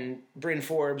and Bryn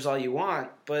Forbes all you want,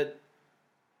 but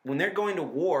when they're going to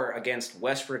war against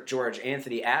Westbrook, George,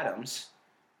 Anthony Adams,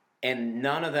 and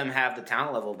none of them have the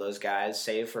talent level of those guys,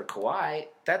 save for Kawhi,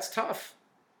 that's tough.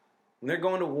 When they're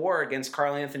going to war against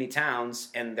Karl Anthony Towns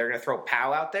and they're going to throw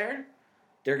Powell out there,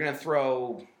 they're going to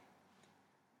throw...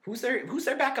 Who's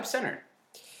their backup center?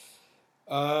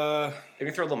 They're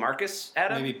going to throw LaMarcus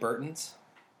at him? Maybe Bertans?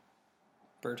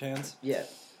 Yeah.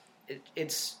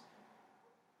 It's...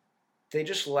 They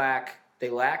just lack... They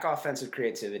lack offensive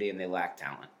creativity and they lack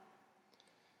talent.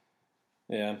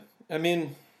 Yeah. I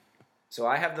mean... So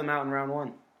I have them out in round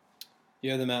one.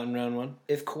 You have them out in round one?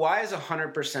 If Kawhi is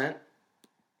 100%,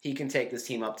 he can take this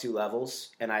team up 2 levels,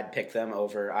 and I'd pick them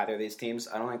over either of these teams.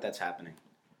 I don't think that's happening.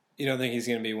 You don't think he's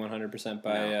going to be 100%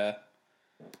 by...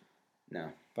 No.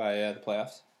 By the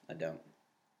playoffs? I don't.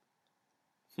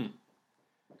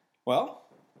 Well,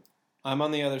 I'm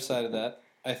on the other side of that.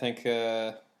 I think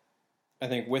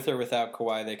with or without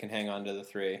Kawhi, they can hang on to the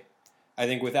 3. I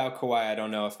think without Kawhi, I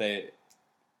don't know if they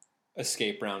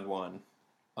escape round one.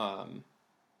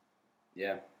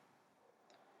 Yeah.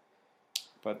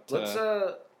 But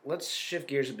let's shift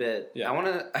gears a bit. Yeah. I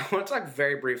want to talk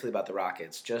very briefly about the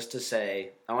Rockets, just to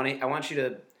say I want you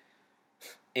to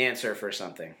answer for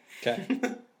something. Okay.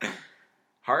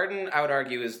 Harden, I would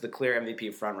argue, is the clear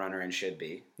MVP frontrunner and should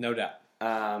be. No doubt.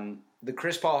 The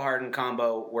Chris Paul-Harden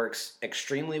combo works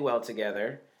extremely well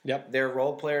together. Yep. Their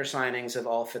role player signings have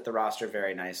all fit the roster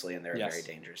very nicely, and they're a very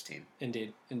dangerous team.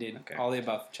 Indeed. Okay. All the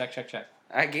above. Check.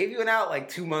 I gave you an out like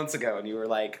 2 months ago, and you were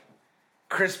like,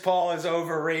 Chris Paul is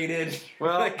overrated.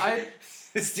 Well,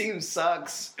 this team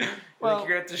sucks. Well, you're going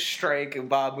to have to strike and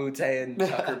Bob Mute and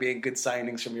Tucker being good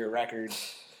signings from your record.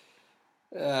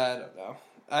 I don't know.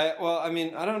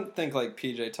 I don't think like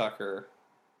PJ Tucker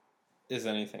is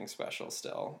anything special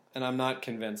still, and I'm not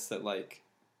convinced that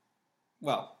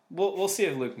we'll see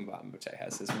if Luka Mbamute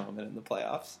has his moment in the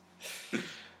playoffs.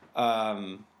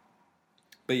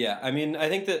 But yeah, I mean, I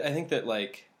think that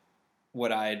like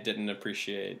what I didn't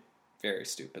appreciate very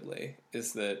stupidly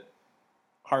is that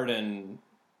Harden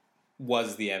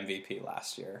was the MVP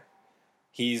last year.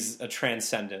 He's a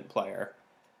transcendent player.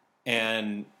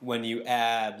 And when you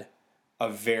add a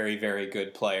very, very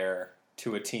good player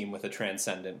to a team with a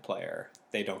transcendent player,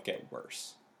 they don't get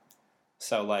worse.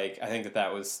 So, like, I think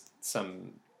that was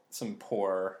some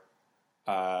poor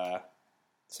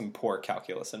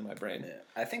calculus in my brain. Yeah.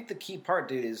 I think the key part,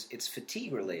 dude, is it's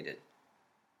fatigue related.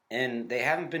 And they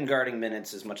haven't been guarding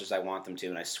minutes as much as I want them to,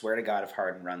 and I swear to God if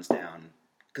Harden runs down...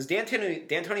 Because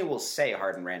D'Antoni will say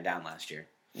Harden ran down last year.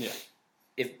 Yeah.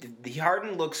 If the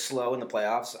Harden looks slow in the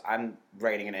playoffs, I'm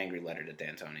writing an angry letter to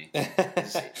D'Antoni.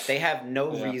 They have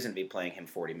no reason to be playing him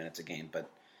 40 minutes a game. But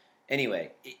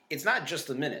anyway, it's not just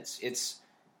the minutes. It's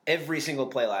every single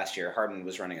play last year, Harden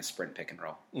was running a sprint pick and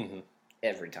roll. Mm-hmm.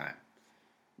 Every time.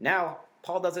 Now,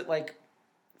 Paul does it like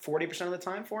 40% of the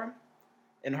time for him.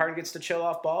 And Harden gets to chill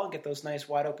off ball and get those nice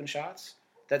wide open shots.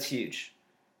 That's huge.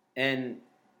 And,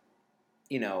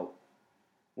 you know,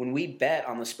 when we bet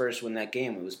on the Spurs to win that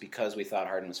game, it was because we thought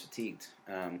Harden was fatigued.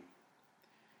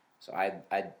 So I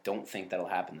don't think that'll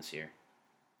happen this year.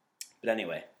 But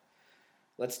anyway,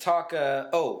 let's talk...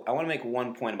 I want to make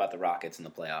one point about the Rockets in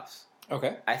the playoffs.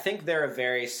 Okay. I think they're a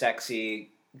very sexy,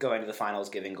 going to the finals,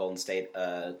 giving Golden State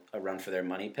a run for their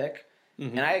money pick.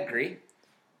 Mm-hmm. And I agree.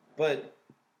 But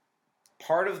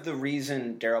part of the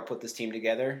reason Daryl put this team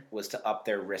together was to up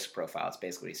their risk profile. It's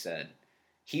basically what he said.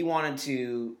 He wanted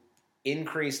to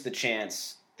increase the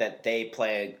chance that they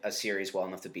play a series well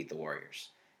enough to beat the Warriors.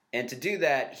 And to do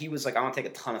that, he was like, I want to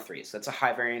take a ton of threes. That's a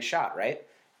high-variance shot, right?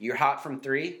 You're hot from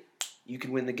three, you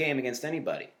can win the game against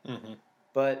anybody. Mm-hmm.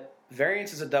 But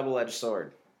variance is a double-edged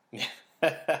sword.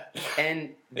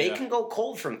 And they can go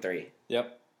cold from three.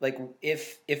 Yep. Like,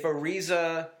 if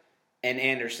Ariza and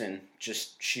Anderson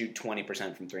just shoot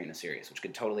 20% from three in a series, which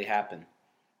could totally happen,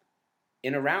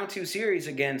 in a round two series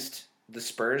against the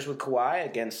Spurs with Kawhi,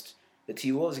 against the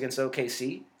T-Wolves, against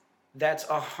OKC, that's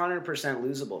 100%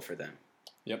 losable for them.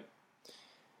 Yep.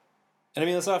 And I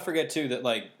mean, let's not forget, too, that,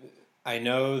 like, I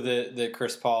know that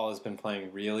Chris Paul has been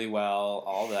playing really well,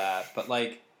 all that, but,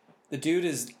 like, the dude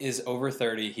is over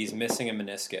 30, he's missing a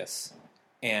meniscus,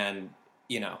 and,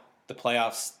 you know, the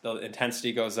playoffs, the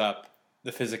intensity goes up,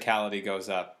 the physicality goes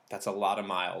up. That's a lot of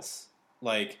miles.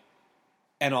 Like,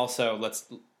 and also,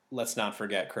 let's not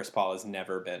forget, Chris Paul has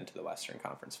never been to the Western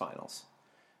Conference Finals.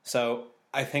 So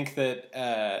I think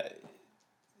that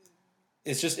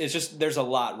it's just there's a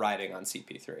lot riding on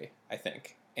CP3, I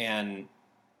think, and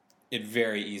it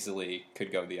very easily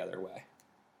could go the other way.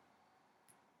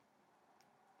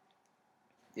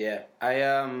 Yeah,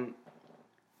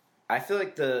 I feel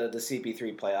like the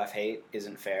CP3 playoff hate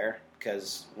isn't fair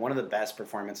because one of the best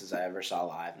performances I ever saw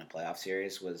live in a playoff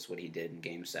series was what he did in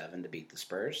Game 7 to beat the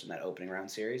Spurs in that opening round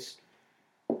series.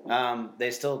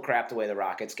 They still crapped away the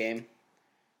Rockets game,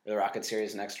 or the Rockets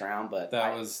series next round, but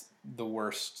that was the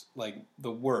worst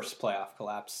playoff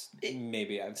collapse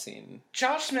maybe I've seen.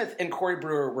 Josh Smith and Corey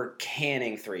Brewer were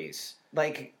canning threes.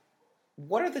 Like,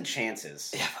 what are the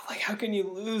chances? Yeah, but like, how can you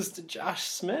lose to Josh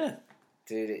Smith?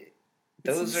 Dude,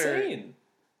 those are insane.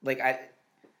 Like,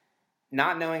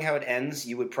 not knowing how it ends,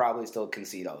 you would probably still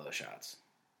concede all those shots,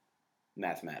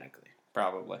 mathematically.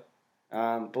 Probably.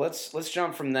 But let's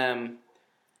jump from them.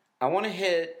 I want to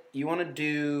hit. You want to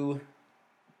do?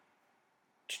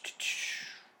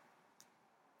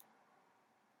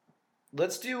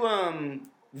 Let's do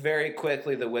very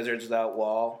quickly the Wizards without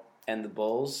Wall and the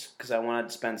Bulls because I wanted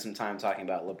to spend some time talking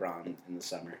about LeBron in the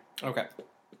summer. Okay.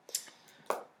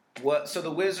 So the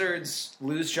Wizards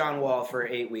lose John Wall for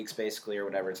 8 weeks, basically, or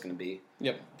whatever it's going to be.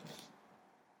 Yep.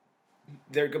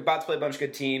 They're about to play a bunch of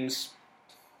good teams.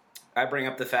 I bring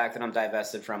up the fact that I'm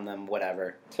divested from them,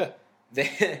 whatever.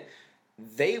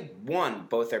 They won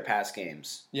both their past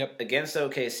games. Yep. Against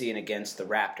OKC and against the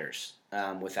Raptors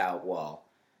without Wall.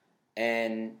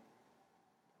 And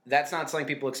that's not something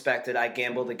people expected. I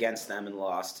gambled against them and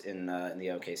lost in the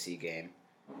OKC game.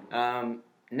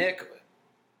 Nick,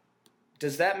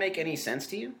 does that make any sense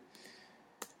to you?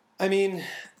 I mean,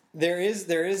 there is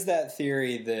that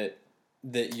theory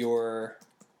that your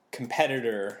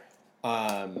competitor,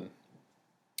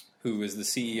 who is the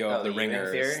CEO of the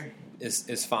Ringer,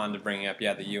 is fond of bringing up.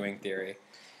 Yeah, the Ewing theory.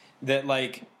 That,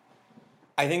 like,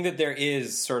 I think that there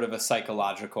is sort of a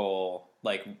psychological,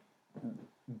 like,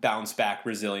 bounce back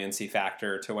resiliency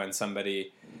factor to when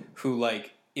somebody who,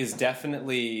 like, is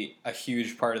definitely a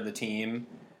huge part of the team,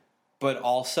 but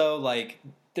also, like,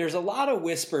 there's a lot of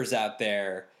whispers out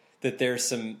there that there's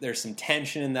some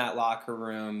tension in that locker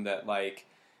room, that like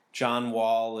John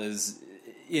Wall is,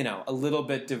 a little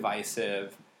bit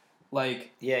divisive.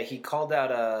 Like, yeah, he called out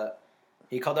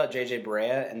JJ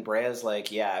Barea, and Brea's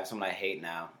like, yeah, I have someone I hate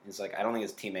now. He's like, I don't think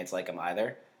his teammates like him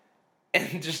either.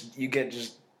 And you get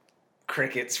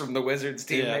crickets from the Wizards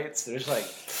teammates. Yeah. They're just like,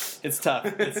 it's tough.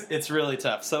 It's really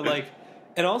tough. So like,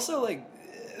 and also like,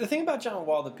 the thing about John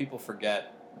Wall that people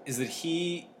forget is that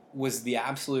he was the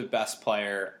absolute best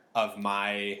player of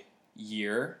my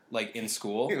year, like in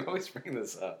school. You always bring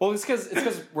this up. Well, it's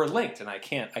because we're linked, and I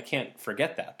can't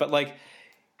forget that. But like,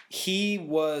 he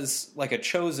was like a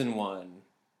chosen one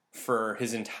for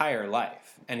his entire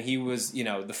life, and he was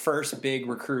the first big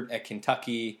recruit at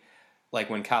Kentucky. Like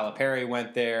when Calipari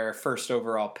went there, first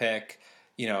overall pick.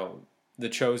 The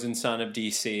chosen son of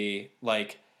DC.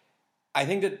 Like, I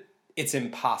think that it's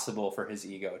impossible for his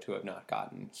ego to have not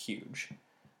gotten huge.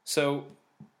 So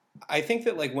I think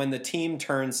that like when the team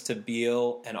turns to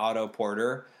Beal and Otto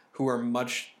Porter, who are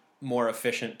much more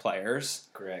efficient players,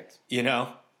 correct,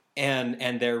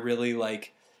 and they're really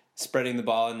like spreading the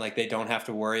ball and like they don't have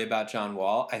to worry about John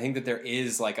Wall, I think that there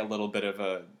is like a little bit of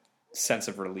a sense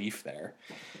of relief there.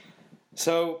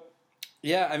 So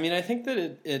yeah, I mean, I think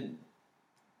that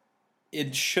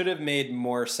it should have made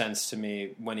more sense to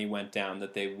me when he went down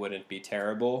that they wouldn't be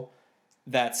terrible.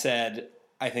 That said,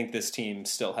 I think this team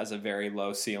still has a very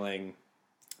low ceiling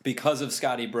because of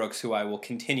Scotty Brooks, who I will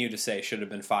continue to say should have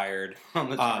been fired on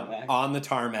the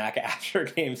tarmac after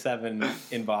Game 7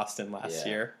 in Boston last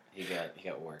year. He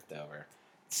got worked over.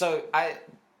 So I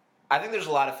think there's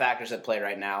a lot of factors at play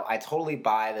right now. I totally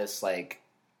buy this, like,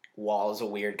 Wall is a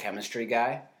weird chemistry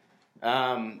guy.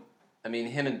 I mean,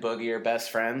 him and Boogie are best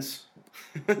friends.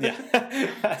 Yeah.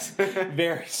 That's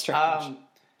very strange.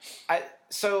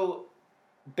 So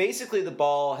basically the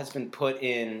ball has been put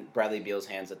in Bradley Beal's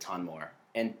hands a ton more.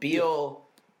 And Beal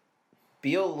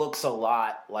looks a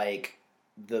lot like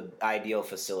the ideal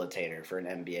facilitator for an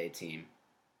NBA team.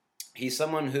 He's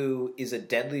someone who is a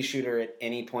deadly shooter at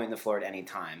any point in the floor at any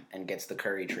time and gets the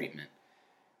Curry treatment.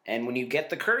 And when you get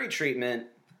the Curry treatment,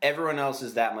 everyone else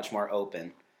is that much more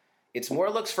open. It's more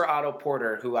looks for Otto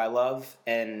Porter, who I love,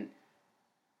 and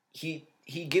he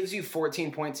gives you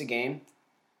 14 points a game,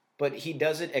 but he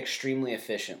does it extremely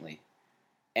efficiently.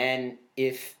 And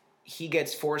if he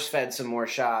gets force-fed some more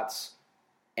shots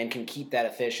and can keep that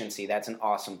efficiency, that's an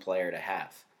awesome player to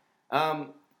have.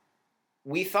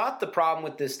 We thought the problem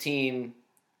with this team,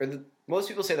 most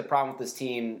people say the problem with this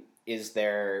team is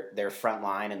their front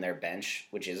line and their bench,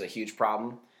 which is a huge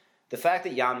problem. The fact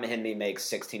that Jan Mahinmi makes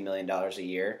 $16 million a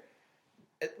year,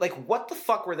 like, what the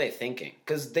fuck were they thinking?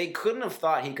 Because they couldn't have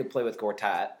thought he could play with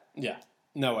Gortat. Yeah,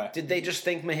 no way. Did they just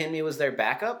think Mahinmi was their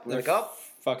backup? They're like, oh,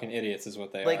 fucking idiots is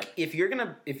what they are. Like, if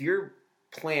your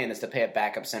plan is to pay a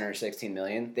backup center $16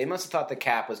 million, they must have thought the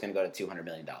cap was going to go to $200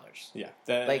 million. Yeah,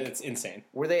 it's insane.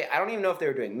 Were they? I don't even know if they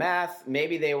were doing math.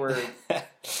 Maybe they were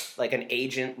like an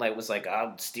agent, like was like,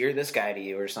 I'll steer this guy to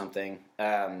you or something.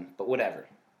 But whatever.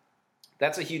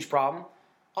 That's a huge problem.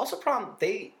 Also,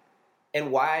 and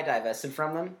why I divested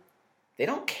from them, they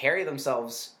don't carry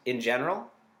themselves in general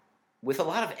with a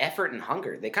lot of effort and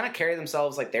hunger. They kind of carry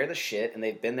themselves like they're the shit and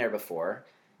they've been there before.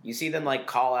 You see them like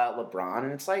call out LeBron,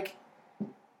 and it's like,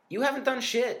 you haven't done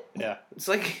shit. Yeah. It's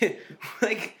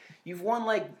like you've won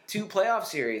like 2 playoff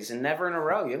series and never in a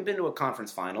row. You haven't been to a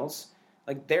conference finals.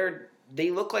 Like they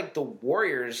look like the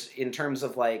Warriors in terms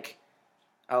of like,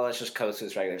 oh, let's just coast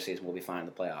this regular season. We'll be fine in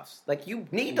the playoffs. Like, you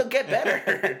need to get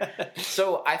better.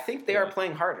 So I think they are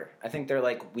playing harder. I think they're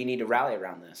like, we need to rally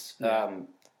around this,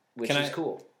 which is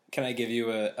cool. Can I give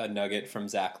you a nugget from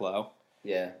Zach Lowe?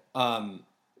 Yeah.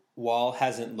 Wall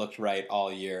hasn't looked right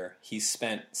all year. He's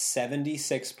spent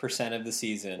 76% of the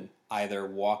season either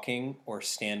walking or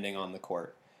standing on the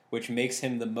court, which makes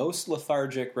him the most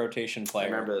lethargic rotation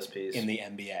player in the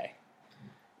NBA.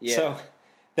 Yeah. So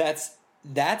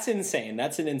that's insane.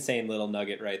 That's an insane little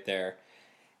nugget right there.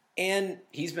 And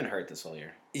he's been hurt this whole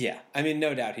year. Yeah. I mean,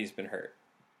 no doubt he's been hurt.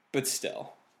 But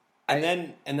still. And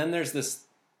then there's this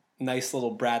nice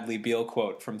little Bradley Beal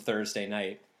quote from Thursday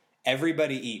night.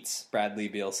 Everybody eats, Bradley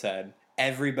Beal said.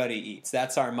 Everybody eats.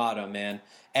 That's our motto, man.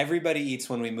 Everybody eats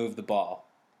when we move the ball.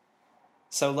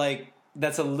 So, like,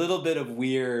 that's a little bit of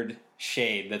weird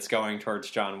shade that's going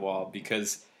towards John Wall,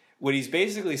 because what he's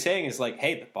basically saying is like,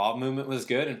 hey, the ball movement was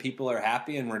good and people are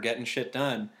happy and we're getting shit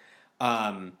done.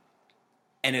 And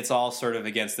it's all sort of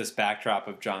against this backdrop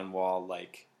of John Wall,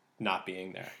 like, not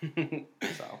being there.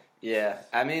 So yeah,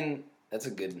 I mean, it's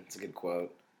a good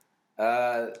quote.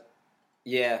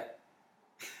 Yeah.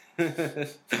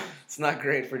 It's not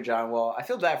great for John Wall. I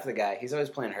feel bad for the guy. He's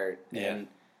always playing hurt. Yeah. And,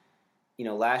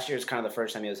 last year is kind of the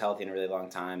first time he was healthy in a really long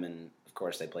time, and of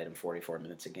course they played him 44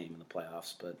 minutes a game in the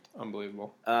playoffs. But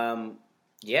unbelievable.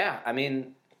 Yeah, I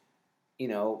mean,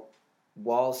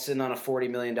 Wall's sitting on a $40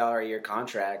 million a year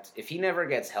contract. If he never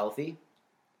gets healthy,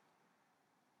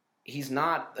 he's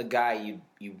not a guy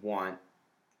you want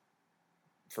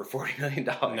for $40 million.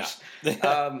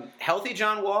 No. Healthy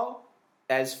John Wall,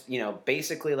 as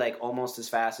basically like almost as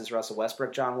fast as Russell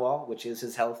Westbrook John Wall, which is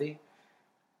his healthy.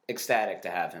 Ecstatic to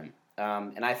have him.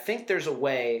 And I think there's a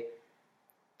way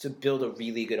to build a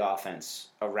really good offense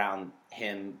around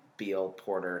him, Beal,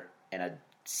 Porter, and a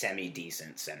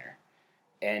semi-decent center.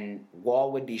 And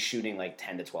Wall would be shooting like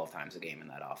 10 to 12 times a game in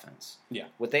that offense. Yeah.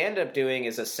 What they end up doing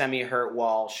is a semi-hurt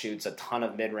Wall shoots a ton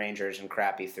of mid-rangers and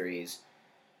crappy threes.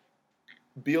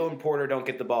 Beal and Porter don't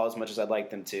get the ball as much as I'd like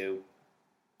them to,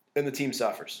 and the team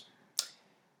suffers.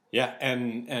 Yeah,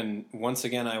 and once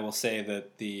again, I will say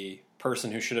that the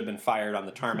person who should have been fired on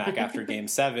the tarmac after Game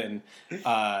 7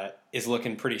 is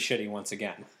looking pretty shitty once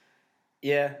again.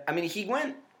 Yeah, I mean,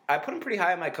 I put him pretty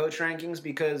high in my coach rankings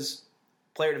because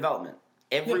player development.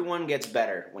 Everyone gets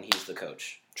better when he's the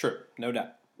coach. True, no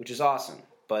doubt. Which is awesome,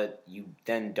 but you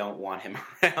then don't want him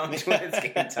around when it's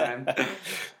game time.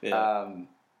 Yeah.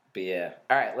 But yeah,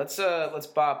 all right. Let's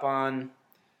bop on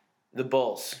the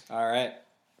Bulls. All right,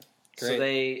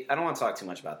 great. So I don't want to talk too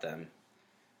much about them,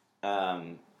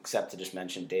 except to just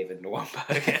mention David Nwamba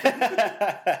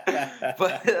again.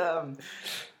 But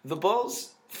the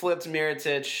Bulls flipped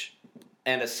Mirotic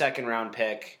and a second-round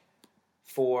pick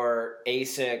for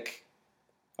ASIC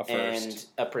and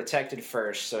a protected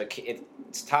first. So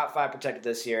it's top 5 protected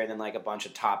this year, and then like a bunch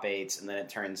of top 8s, and then it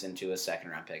turns into a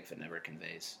second-round pick if it never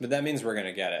conveys. But that means we're going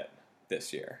to get it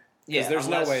this year. Yeah, there's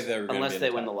no way they're going to unless they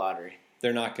win the lottery.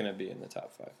 They're not going to be in the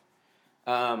top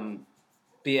 5.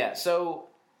 But yeah, so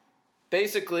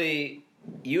basically,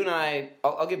 you and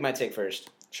I'll give my take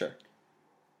first. Sure.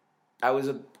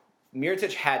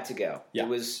 Mirotic had to go. Yeah. It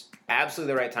was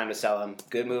absolutely the right time to sell him.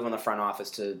 Good move on the front office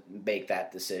to make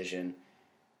that decision.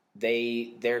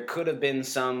 There could have been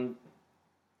some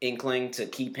inkling to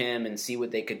keep him and see what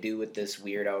they could do with this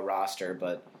weirdo roster,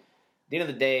 but at the end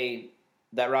of the day,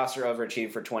 that roster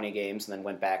overachieved for 20 games and then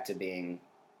went back to being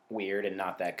weird and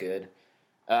not that good.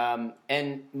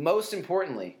 And most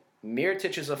importantly,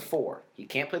 Mirotic is a 4. He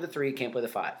can't play the 3, he can't play the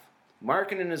 5.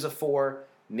 Markkanen is a 4.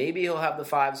 Maybe he'll have the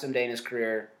 5 someday in his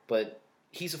career, but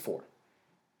he's a 4.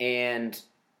 And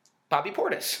Bobby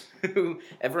Portis, who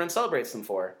everyone celebrates them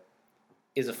for,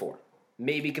 is a 4.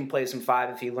 Maybe can play some 5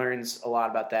 if he learns a lot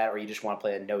about that, or you just want to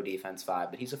play a no-defense 5,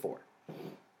 but he's a 4.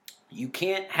 You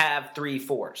can't have 3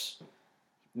 4s.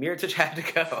 Mirotic had to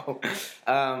go.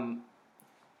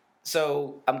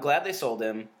 So I'm glad they sold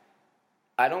him.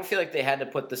 I don't feel like they had to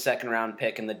put the second-round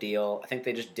pick in the deal. I think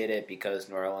they just did it because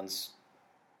New Orleans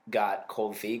got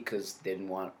cold feet because they didn't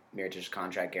want Mirotic's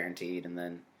contract guaranteed, and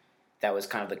then that was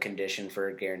kind of the condition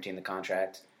for guaranteeing the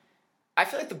contract. I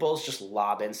feel like the Bulls just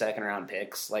lob in second-round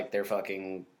picks like they're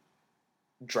fucking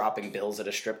dropping bills at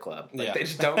a strip club. Like, They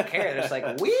just don't care. They're just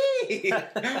like, wee!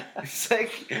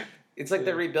 It's like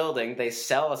they're rebuilding. They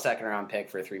sell a second-round pick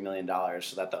for $3 million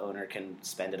so that the owner can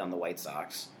spend it on the White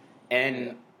Sox.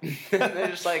 And they're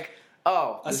just like,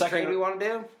 oh, this trade we want to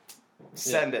do?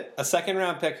 Send it. A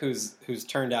second-round pick who's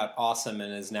turned out awesome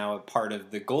and is now a part of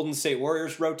the Golden State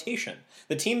Warriors rotation.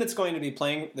 The team that's going to be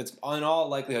playing, that's in all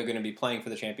likelihood going to be playing for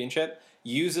the championship,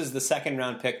 uses the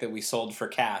second-round pick that we sold for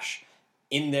cash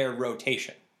in their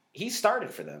rotation. He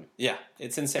started for them. Yeah,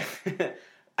 it's insane.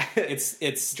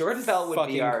 It's Jordan Bell would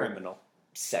be our criminal.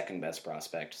 Second best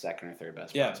prospect, second or third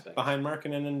best prospect. Behind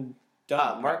Markkanen and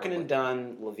Dunn. Markkanen,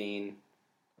 Dunn, Levine.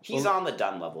 He's on the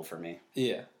Dunn level for me.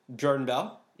 Yeah. Jordan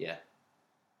Bell? Yeah.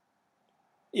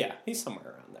 Yeah, he's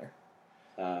somewhere around there.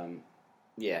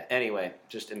 Yeah, anyway,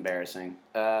 just embarrassing.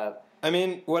 I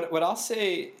mean, what I'll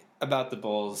say about the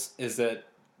Bulls is that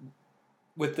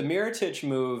with the Mirotic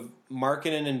move,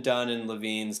 Markkanen and Dunn and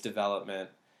Levine's development,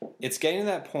 it's getting to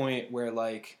that point where,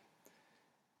 like,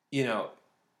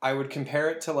 I would compare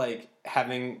it to, like,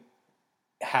 having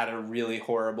had a really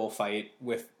horrible fight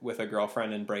with a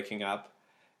girlfriend and breaking up,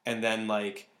 and then,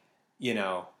 like,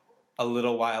 a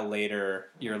little while later,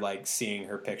 you're like seeing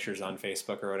her pictures on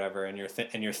Facebook or whatever, and you're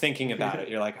thinking about it.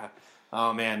 You're like,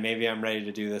 oh man, maybe I'm ready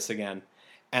to do this again.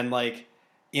 And like,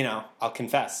 I'll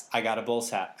confess, I got a Bulls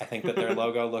hat. I think that their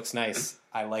logo looks nice.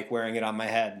 I like wearing it on my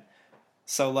head.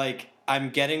 So like,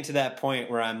 I'm getting to that point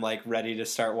where I'm like ready to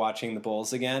start watching the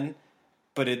Bulls again,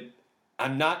 but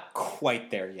I'm not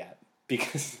quite there yet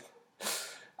because,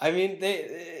 I mean,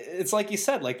 it's like you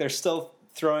said, like they're still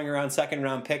throwing around second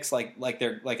round picks like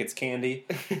it's candy,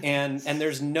 and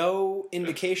there's no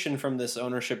indication from this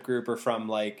ownership group or from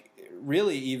like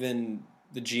really even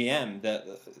the GM that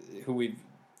who we've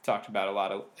talked about a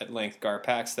lot at length,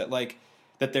 Garpax,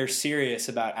 that they're serious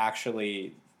about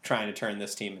actually trying to turn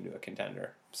this team into a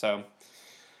contender. So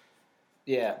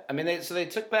yeah, I mean they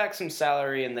took back some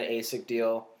salary in the ASIC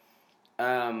deal.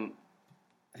 I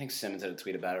think Simmons had a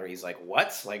tweet about it where he's like,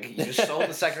 "What? Like you just sold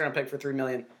the second round pick for $3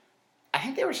 million?" I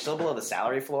think they were still below the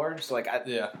salary floor, so like,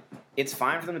 it's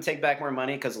fine for them to take back more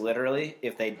money because literally,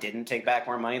 if they didn't take back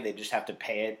more money, they just have to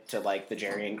pay it to like the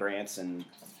Jerry Grants and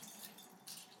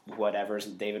whatever's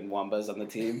David Nwamba's on the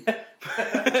team.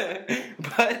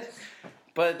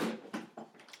 but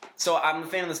so I'm a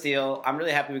fan of this deal. I'm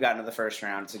really happy we got into the first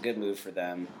round. It's a good move for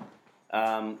them.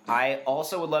 I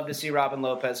also would love to see Robin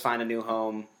Lopez find a new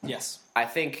home. Yes. I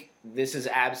think this is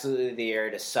absolutely the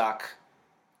year to suck.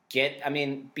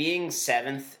 Being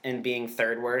 7th and being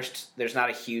 3rd worst, there's not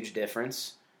a huge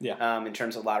difference. Yeah. In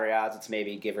terms of lottery odds, it's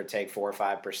maybe give or take 4 or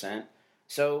 5%.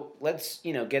 So let's,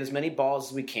 get as many balls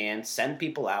as we can, send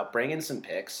people out, bring in some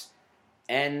picks,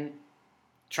 and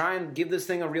try and give this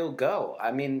thing a real go.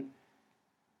 I mean,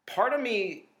 part of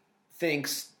me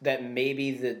thinks that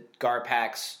maybe the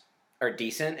Garpax are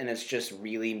decent, and it's just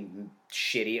really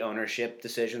shitty ownership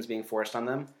decisions being forced on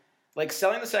them. Like,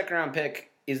 selling the second-round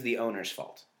pick is the owner's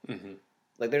fault. Mm-hmm.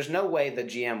 Like, there's no way the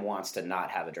GM wants to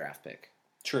not have a draft pick.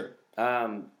 True.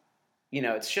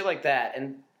 It's shit like that,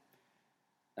 and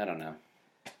I don't know.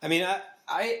 I mean,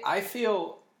 I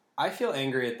feel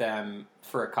angry at them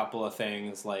for a couple of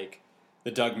things, like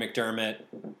the Doug McDermott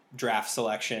draft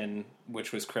selection,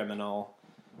 which was criminal.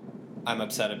 I'm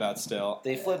upset about still.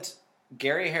 They flipped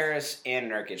Gary Harris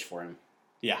and Nurkic for him.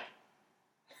 Yeah.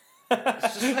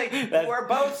 It's just like, we're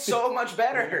both so much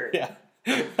better. Yeah.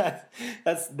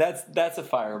 That's a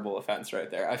fireable offense right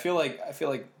there. I feel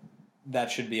like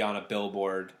that should be on a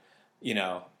billboard,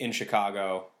 in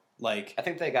Chicago. Like, I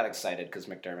think they got excited because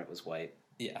McDermott was white.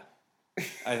 Yeah.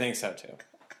 I think so too.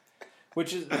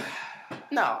 Which is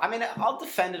no, I mean, I'll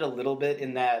defend it a little bit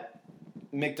in that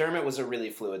McDermott was a really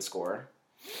fluid scorer.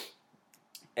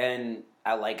 And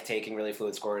I like taking really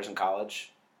fluid scorers in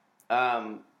college.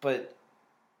 But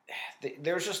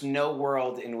there was just no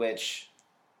world in which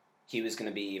he was going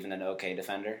to be even an okay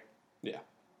defender. Yeah.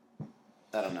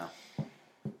 I don't know.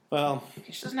 Well,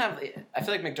 he just doesn't have... I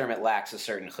feel like McDermott lacks a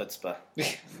certain chutzpah.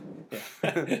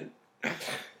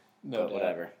 No,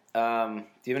 whatever. Do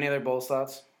you have any other Bulls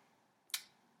thoughts?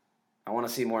 I want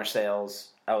to see more sales.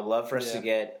 I would love for us to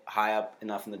get high up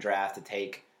enough in the draft to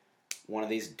take one of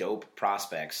these dope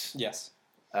prospects. Yes.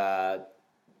 I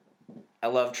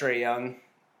love Trae Young.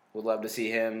 Would love to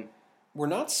see him. We're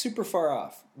not super far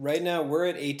off. Right now, we're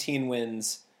at 18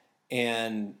 wins,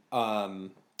 and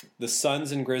the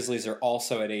Suns and Grizzlies are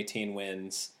also at 18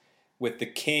 wins, with the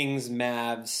Kings,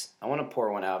 Mavs... I want to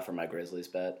pour one out for my Grizzlies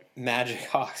bet. Magic,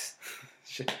 Hawks.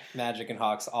 Magic and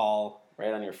Hawks all...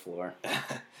 Right on your floor.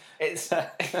 It's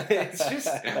just...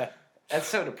 That's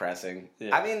so depressing.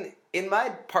 Yeah. I mean, in my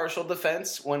partial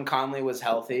defense, when Conley was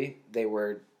healthy, they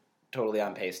were totally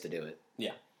on pace to do it.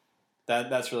 Yeah.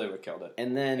 That's really what killed it.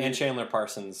 And Chandler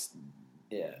Parsons,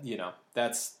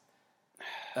 that's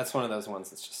one of those ones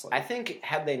that's just like... I think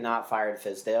had they not fired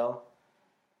Fizdale,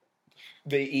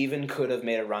 they even could have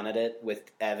made a run at it with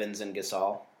Evans and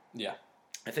Gasol. Yeah.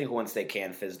 I think once they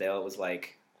canned Fizdale, it was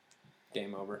like...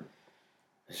 Game over.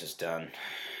 It's just done.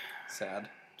 Sad.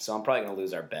 So I'm probably going to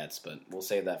lose our bets, but we'll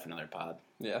save that for another pod.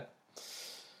 Yeah.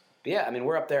 But yeah, I mean,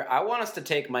 we're up there. I want us to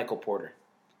take Michael Porter.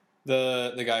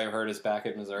 The guy who hurt his back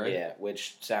at Missouri? Yeah,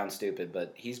 which sounds stupid,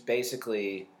 but he's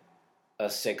basically a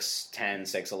 6'10",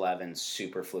 6'11",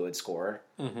 super fluid scorer.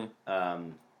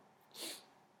 Mm-hmm.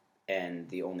 And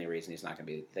the only reason he's not going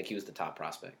to be... Like, he was the top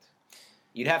prospect.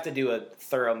 You'd have to do a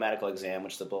thorough medical exam,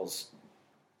 which the Bulls...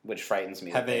 Which frightens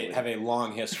me. Have a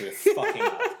long history of fucking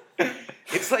up.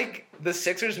 It's like the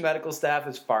Sixers medical staff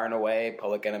is far and away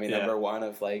public enemy number one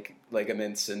of like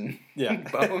ligaments and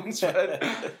bones.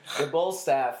 But the Bulls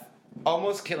staff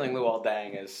almost killing Luol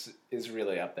Deng is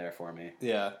really up there for me.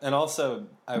 Yeah, and also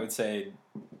I would say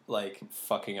like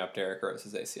fucking up Derrick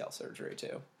Rose's ACL surgery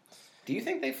too. Do you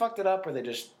think they fucked it up, or they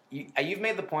just? You've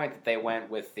made the point that they went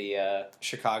with the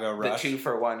Chicago Rush, the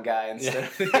 2-for-1 guy instead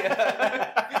of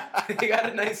the. They got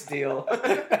a nice deal.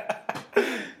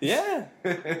 Yeah.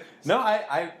 No,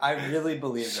 I really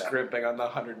believe that. Scrimping on the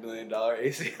 $100 million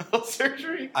ACL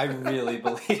surgery. I really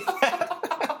believe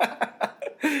that.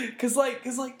 Cause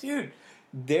like, dude,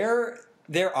 there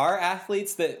are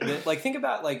athletes that like, think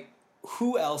about like,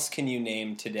 who else can you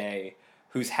name today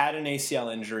who's had an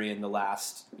ACL injury in the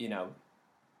last,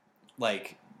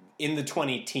 like in the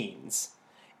 20 teens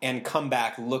and come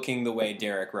back looking the way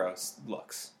Derrick Rose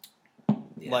looks.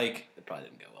 Yeah, like it probably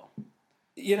didn't go well.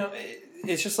 You know,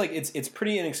 it's just like it's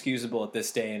pretty inexcusable at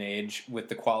this day and age with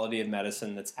the quality of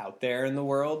medicine that's out there in the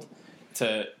world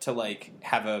to like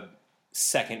have a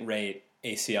second rate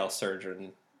ACL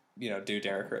surgeon, do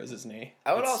Derrick Rose's knee.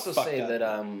 I would also say that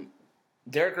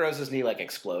Derrick Rose's knee like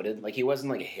exploded. Like he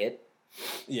wasn't like a hit.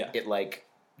 Yeah. It like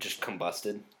just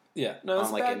combusted. Yeah. No,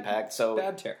 on like bad, impact. So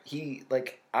bad tear.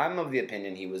 I'm of the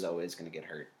opinion he was always going to get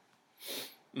hurt.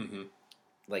 Mm-hmm.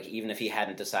 Like even if he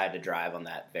hadn't decided to drive on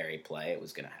that very play, it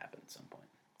was going to happen at some point.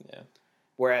 Yeah.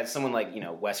 Whereas someone like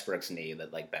Westbrook's knee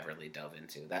that like Beverly dove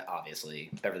into, that obviously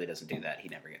Beverly doesn't do that. He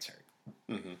never gets hurt.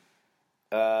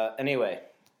 Mm-hmm. Anyway,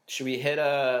 should we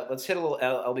let's hit a little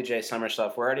LBJ summer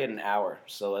stuff. We're already at an hour,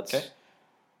 so let's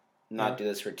not do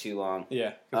this for too long.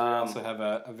 Yeah, because we also have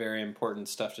a very important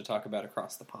stuff to talk about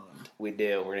across the pond. We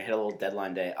do. We're gonna hit a little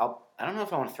deadline day. I don't know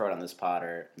if I want to throw it on this pod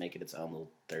or make it its own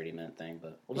little 30-minute thing,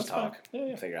 but we'll just talk. Yeah.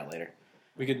 We'll figure it out later.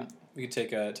 We could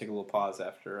take a little pause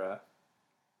after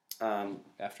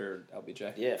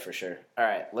LBJ. Yeah, for sure. All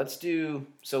right, let's do.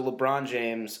 So LeBron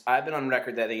James. I've been on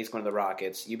record that I think he's going to the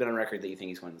Rockets. You've been on record that you think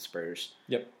he's going to the Spurs.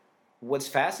 Yep. What's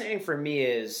fascinating for me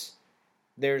is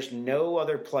there's no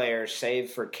other player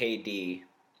save for KD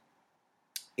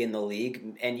in the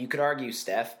league, and you could argue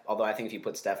Steph. Although I think if you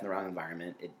put Steph in the wrong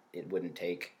environment, it wouldn't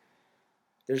take.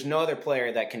 There's no other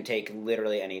player that can take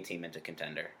literally any team into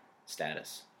contender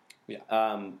status.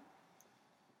 Yeah.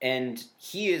 And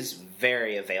he is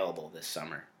very available this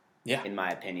summer. Yeah. In my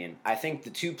opinion, I think the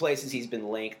two places he's been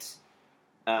linked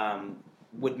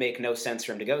would make no sense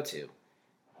for him to go to,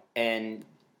 and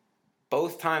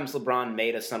both times LeBron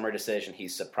made a summer decision, he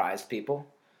surprised people.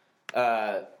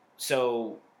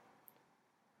 So,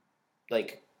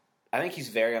 like, I think he's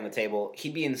very on the table.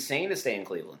 He'd be insane to stay in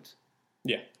Cleveland.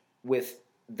 Yeah. With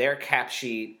their cap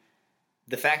sheet,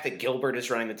 the fact that Gilbert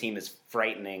is running the team is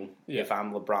frightening. Yeah. If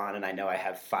I'm LeBron and I know I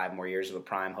have 5 more years of a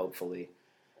prime, hopefully.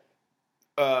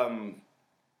 Do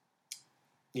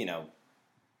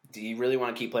you really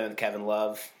want to keep playing with Kevin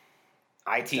Love?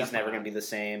 IT's never going to be the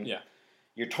same. Yeah.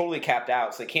 You're totally capped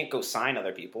out, so they can't go sign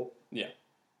other people. Yeah.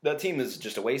 That team is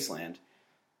just a wasteland.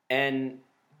 And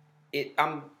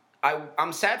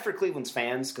I'm sad for Cleveland's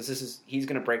fans because he's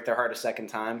going to break their heart a second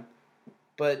time.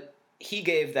 But he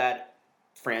gave that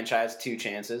franchise 2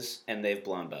 chances, and they've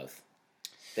blown both.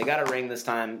 They got a ring this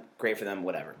time. Great for them,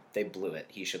 whatever. They blew it.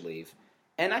 He should leave.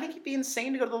 And I think he'd be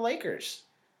insane to go to the Lakers.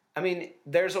 I mean,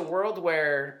 there's a world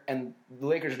where, and the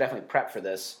Lakers are definitely prepped for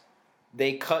this,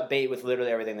 they cut bait with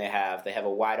literally everything they have. They have a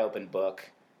wide open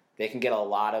book. They can get a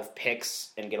lot of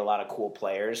picks and get a lot of cool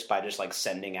players by just like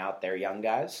sending out their young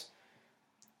guys.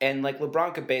 And like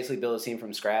LeBron could basically build a team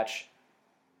from scratch.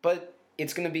 But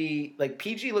it's going to be like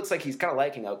PG looks like he's kind of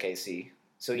liking OKC.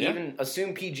 So even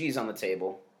assume PG's on the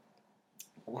table.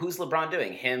 Who's LeBron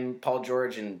doing? Him, Paul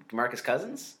George, and DeMarcus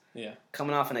Cousins? Yeah.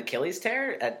 Coming off an Achilles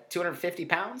tear at 250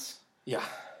 pounds? Yeah.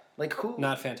 Like who?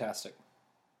 Not fantastic.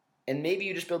 And maybe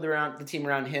you just build the team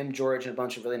around him, George, and a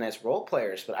bunch of really nice role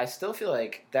players. But I still feel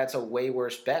like that's a way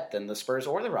worse bet than the Spurs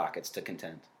or the Rockets to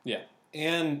contend. Yeah.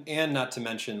 And not to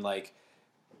mention, like,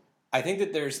 I think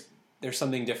that there's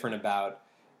something different about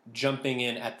jumping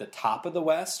in at the top of the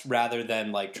West rather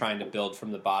than, like, trying to build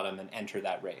from the bottom and enter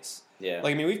that race. Yeah.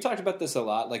 Like, I mean, we've talked about this a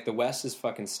lot. Like, the West is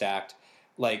fucking stacked.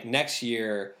 Like, next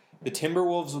year, the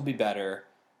Timberwolves will be better.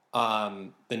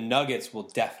 The Nuggets will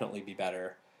definitely be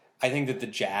better. I think that the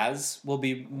Jazz will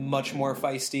be much more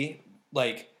feisty.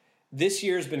 Like, this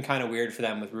year's been kind of weird for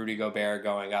them with Rudy Gobert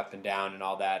going up and down and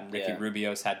all that, and Ricky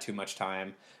Rubio's had too much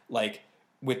time. Like,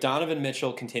 with Donovan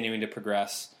Mitchell continuing to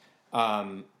progress,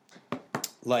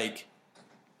 like,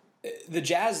 the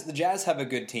Jazz have a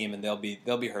good team, and they'll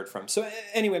be heard from. So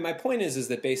anyway, my point is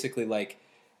that basically, like,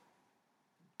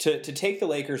 to take the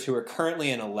Lakers, who are currently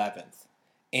in 11th,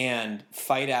 and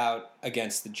fight out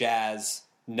against the Jazz,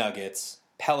 Nuggets,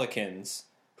 Pelicans,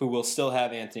 who will still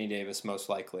have Anthony Davis most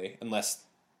likely, unless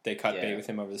they cut bait with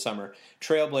him over the summer,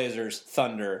 Trailblazers,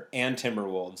 Thunder, and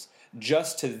Timberwolves,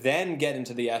 just to then get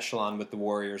into the echelon with the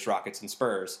Warriors, Rockets, and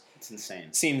Spurs. It's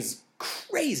insane. Seems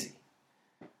crazy.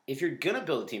 If you're going to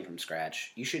build a team from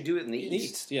scratch, you should do it in the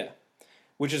East. Yeah.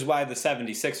 Which is why the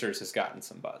 76ers has gotten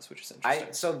some buzz, which is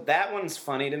interesting. So that one's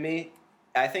funny to me.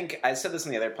 I think I said this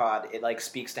in the other pod. It like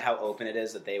speaks to how open it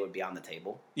is that they would be on the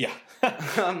table. Yeah.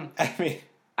 I mean,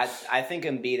 I think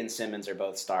Embiid and Simmons are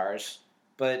both stars,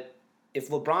 but if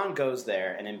LeBron goes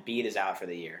there and Embiid is out for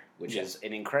the year, which is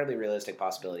an incredibly realistic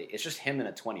possibility, it's just him and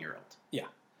a 20-year-old. Yeah.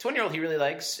 20-year-old he really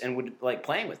likes and would like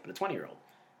playing with, but a 20-year-old.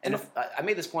 And I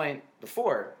made this point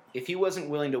before. If he wasn't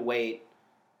willing to wait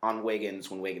on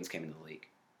Wiggins when Wiggins came into the league,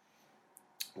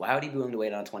 why would he be willing to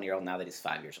wait on a 20-year-old now that he's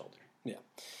 5 years older? Yeah.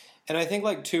 And I think,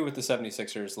 like, too, with the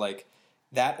 76ers, like,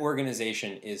 that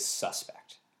organization is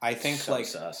suspect. I think, So like...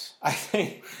 sus. I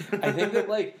think that,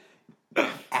 like,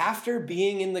 after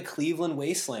being in the Cleveland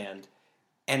wasteland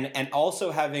and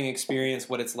also having experienced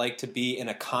what it's like to be in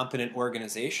a competent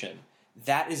organization,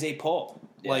 that is a pull.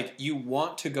 Yeah. Like, you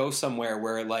want to go somewhere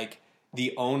where, like,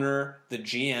 the owner, the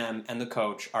GM, and the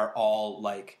coach are all,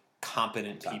 like,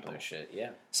 competent Top of people. their shit, yeah.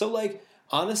 So, like,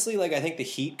 honestly, like, I think the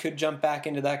Heat could jump back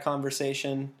into that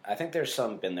conversation. I think there's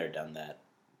some been there, done that.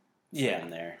 Yeah. In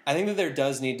there. I think that there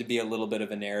does need to be a little bit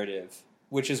of a narrative,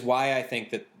 which is why I think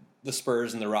that the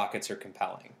Spurs and the Rockets are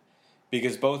compelling.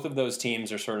 Because both of those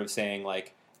teams are sort of saying,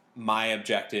 like, my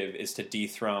objective is to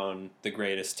dethrone the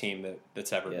greatest team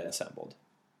that's ever been assembled.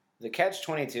 The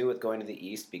catch-22 with going to the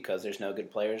East because there's no good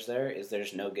players there is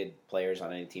there's no good players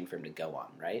on any team for him to go on,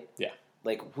 right? Yeah.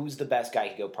 Like, who's the best guy he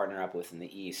could go partner up with in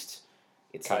the East?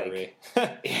 It's Kyrie.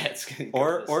 like... yeah, it's gonna go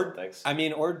or to the Celtics. I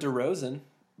mean, or DeRozan.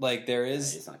 Like, there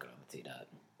is... He's not going to the T-Dot.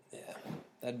 Yeah.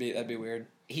 That'd be weird.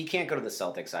 He can't go to the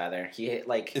Celtics either. He,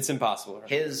 like... It's impossible for him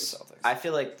to go to the His... Celtics. I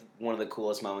feel like one of the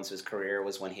coolest moments of his career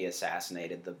was when he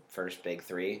assassinated the first Big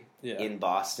Three in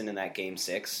Boston in that Game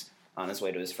 6 on his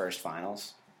way to his first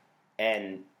finals.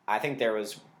 And I think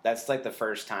that's like the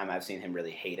first time I've seen him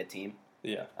really hate a team.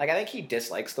 Yeah. Like, I think he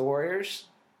dislikes the Warriors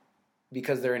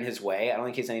because they're in his way. I don't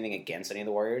think he has anything against any of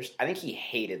the Warriors. I think he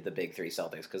hated the Big Three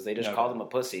Celtics because they just called him a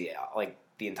pussy, like,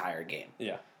 the entire game.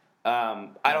 Yeah. I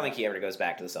don't think he ever goes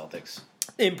back to the Celtics.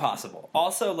 Impossible.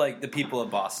 Also, like, the people of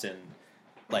Boston,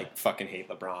 like, fucking hate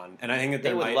LeBron. And I think that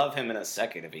They would love him in a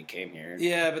second if he came here.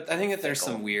 Yeah, but I think that there's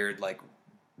Fickle. some weird, like,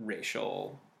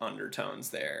 racial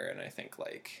undertones there. And I think,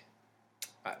 like,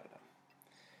 I don't know.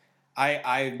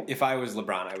 If I was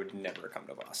LeBron, I would never come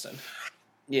to Boston.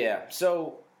 Yeah,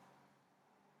 so,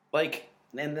 like,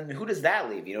 and then who does that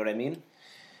leave? You know what I mean?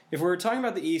 If we're talking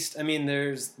about the East, I mean,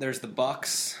 there's the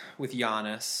Bucks with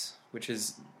Giannis, which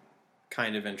is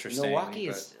kind of interesting. Milwaukee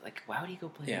is, like, why would he go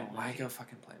play Milwaukee? Why go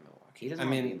fucking play Milwaukee? He doesn't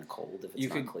want to be in the cold if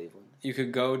it's not Cleveland. You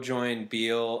could go join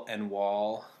Beal and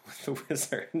Wall with the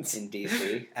Wizards. In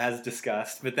D.C. As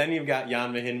discussed. But then you've got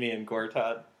Jan Mahinmi and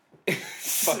Gortat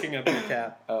fucking up your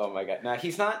cap. Oh, my God. Now,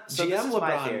 he's not... So GM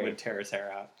LeBron would tear his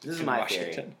hair out. This is my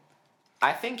theory.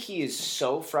 I think he is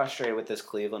so frustrated with this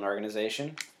Cleveland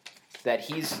organization that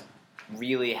he's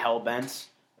really hell-bent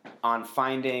on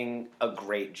finding a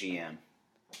great GM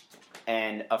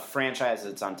and a franchise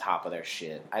that's on top of their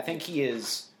shit. I think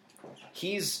he's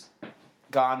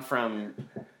gone from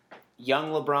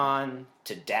young LeBron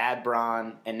to dad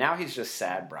Bron, and now he's just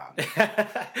sad Bron.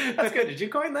 That's good. Did you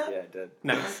coin that? Yeah, I did.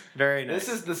 Nice. Very nice.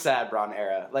 This is the sad Bron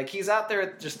era. Like, he's out there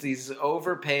with just these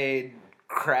overpaid,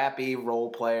 crappy role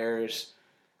players.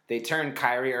 They turned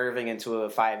Kyrie Irving into a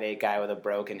 5'8" guy with a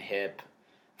broken hip.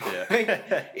 Yeah.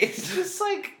 It's just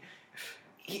like...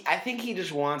 I think he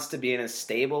just wants to be in a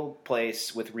stable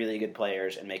place with really good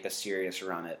players and make a serious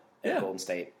run at Golden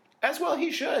State. As well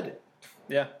he should.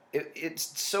 Yeah.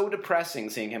 It's so depressing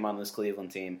seeing him on this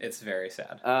Cleveland team. It's very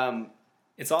sad.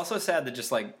 It's also sad that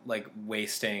just like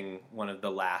wasting one of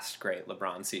the last great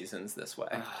LeBron seasons this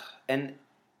way. And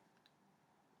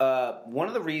one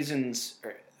of the reasons...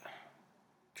 I'm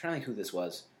trying to think who this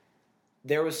was.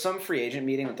 There was some free agent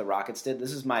meeting that the Rockets did.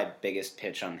 This is my biggest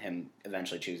pitch on him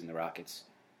eventually choosing the Rockets.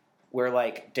 Where,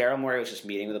 like, Daryl Morey was just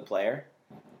meeting with a player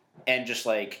and just,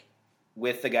 like,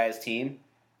 with the guy's team,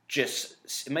 it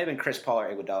might have been Chris Paul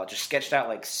or Iguodala, just sketched out,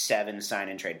 like, 7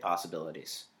 sign-and-trade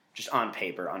possibilities just on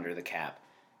paper under the cap.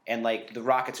 And, like, the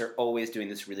Rockets are always doing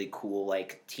this really cool,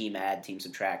 like, team add, team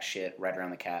subtract shit right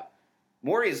around the cap.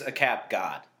 Morey's a cap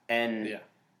god. And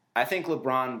I think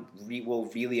LeBron will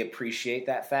really appreciate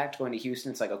that fact going to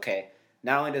Houston. It's like, okay,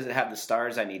 not only does it have the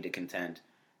stars I need to contend,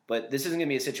 but this isn't going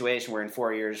to be a situation where in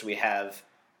 4 years we have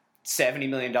 $70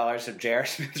 million of J.R.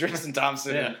 Smith, Tristan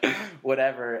Thompson, and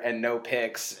whatever, and no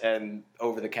picks and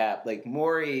over the cap. Like,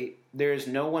 Morey, there's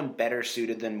no one better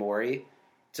suited than Morey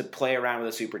to play around with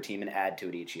a super team and add to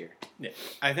it each year. Yeah.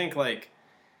 I think that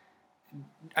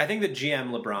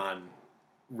GM LeBron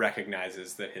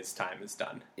recognizes that his time is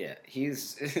done. Yeah,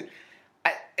 he's...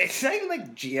 it's not even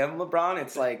like GM LeBron,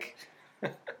 it's like...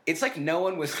 It's like no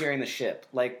one was steering the ship.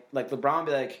 Like LeBron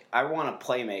be like, I want a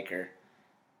playmaker.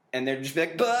 And they'd just be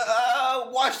like,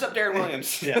 washed up Darren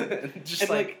Williams. Yeah. Just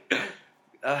and like...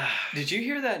 did you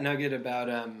hear that nugget about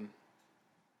I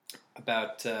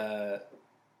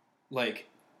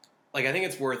think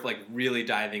it's worth like really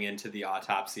diving into the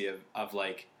autopsy of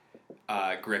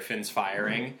Griffin's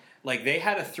firing. Like, they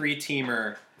had a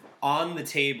 3-teamer on the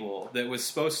table that was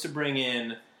supposed to bring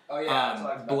in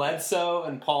Oh, Bledsoe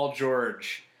and Paul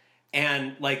George,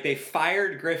 and like they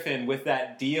fired Griffin with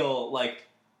that deal like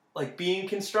being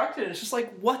constructed. It's just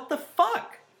like, what the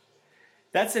fuck?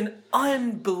 That's an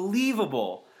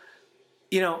unbelievable,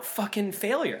 fucking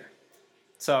failure.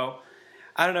 So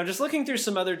I don't know. Just looking through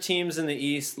some other teams in the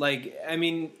East,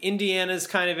 Indiana's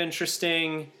kind of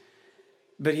interesting,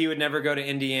 but he would never go to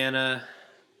Indiana.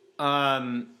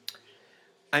 Blake's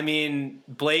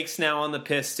now on the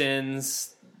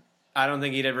Pistons. I don't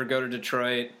think he'd ever go to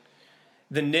Detroit.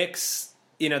 The Knicks,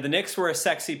 the Knicks were a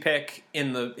sexy pick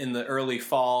in the early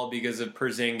fall because of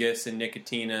Porzingis and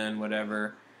Nicotina and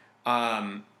whatever.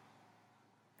 I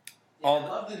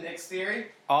love the Knicks theory.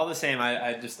 All the same,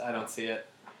 I don't see it.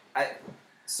 I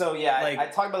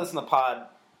talked about this in the pod.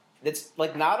 It's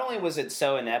like, not only was it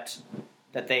so inept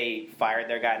that they fired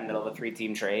their guy in the middle of a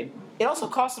 3-team trade, it also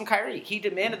cost them Kyrie. He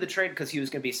demanded the trade because he was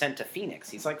going to be sent to Phoenix.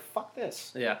 He's like, fuck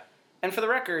this. Yeah. And for the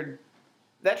record,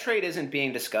 that trade isn't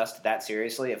being discussed that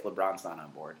seriously if LeBron's not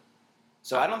on board.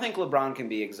 So I don't think LeBron can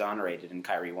be exonerated in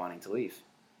Kyrie wanting to leave.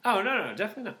 Oh, no,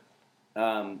 definitely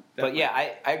not. But yeah,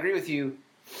 I agree with you.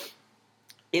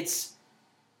 It's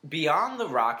beyond the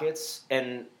Rockets,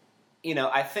 and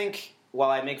I think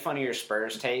while I make fun of your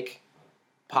Spurs take,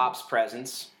 Pop's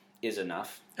presence is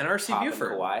enough. And R.C. Pop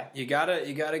Buford, and Kawhi. you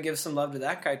gotta give some love to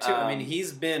that guy too.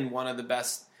 He's been one of the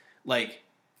best.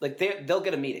 They'll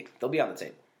get a meeting. They'll be on the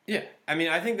table. Yeah,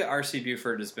 I think that R.C.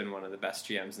 Buford has been one of the best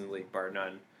GMs in the league, bar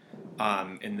none,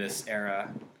 in this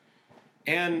era.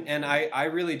 And I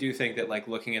really do think that,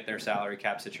 looking at their salary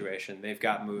cap situation, they've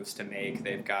got moves to make.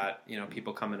 They've got,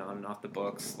 people coming on and off the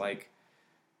books.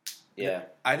 Yeah.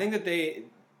 I think that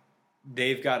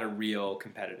they've got a real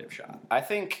competitive shot. I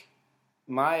think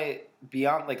as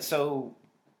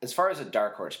far as a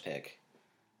dark horse pick,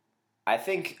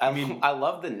 I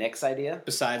love the Knicks idea.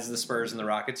 Besides the Spurs and the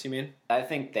Rockets, you mean? I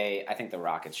think the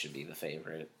Rockets should be the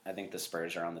favorite. I think the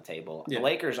Spurs are on the table. Yeah. The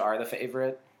Lakers are the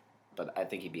favorite, but I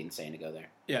think he'd be insane to go there.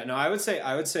 Yeah, no, I would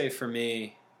say for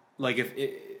me,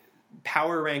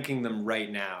 power ranking them right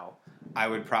now, I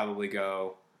would probably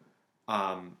go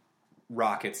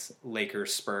Rockets,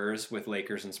 Lakers, Spurs, with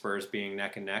Lakers and Spurs being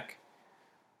neck and neck.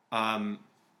 I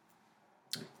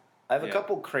have a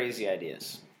couple crazy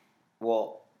ideas.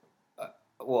 Well,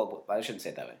 I shouldn't say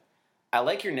it that way. I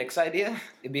like your Knicks idea.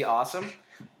 It'd be awesome.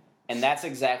 And that's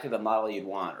exactly the model you'd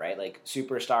want, right? Like,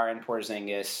 superstar in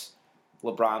Porzingis,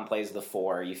 LeBron plays the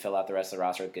 4, you fill out the rest of the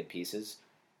roster with good pieces.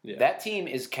 Yeah. That team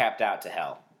is capped out to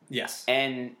hell. Yes.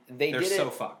 And they're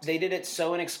so fucked. They did it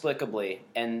so inexplicably,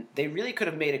 and they really could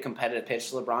have made a competitive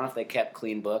pitch to LeBron if they kept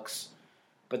clean books.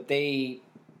 But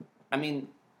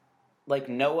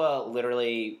Noah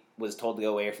literally was told to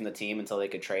go away from the team until they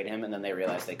could trade him, and then they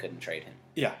realized they couldn't trade him.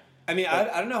 Yeah. I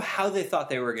don't know how they thought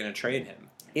they were going to trade him.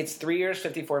 It's 3 years,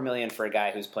 $54 million for a guy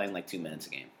who's playing 2 minutes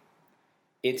a game.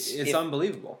 It's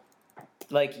unbelievable.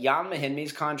 Jan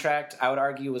Mahinmi's contract, I would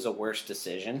argue, was a worse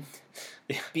decision.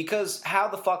 Yeah. Because how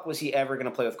the fuck was he ever going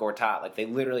to play with Gortat? They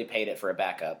literally paid it for a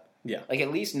backup. Yeah.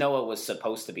 At least Noah was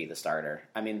supposed to be the starter.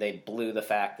 They blew the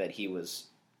fact that he was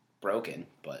broken,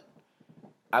 but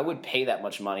I would pay that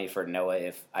much money for Noah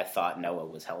if I thought Noah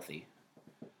was healthy.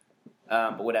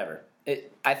 But whatever.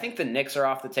 I think the Knicks are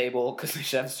off the table because they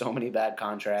should have so many bad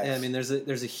contracts. Yeah, there's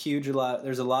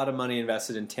a lot of money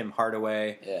invested in Tim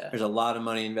Hardaway. Yeah. There's a lot of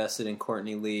money invested in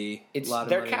Courtney Lee. They're a lot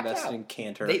of money capped invested out. in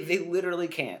Cantor. They literally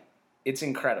can't. It's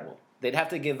incredible. They'd have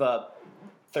to give up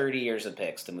 30 years of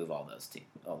picks to move all those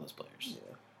players.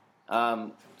 Yeah.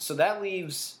 So that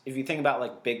leaves, if you think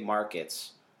about big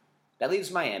markets, that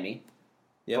leaves Miami.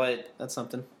 Yep, but that's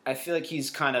something. I feel like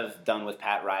he's kind of done with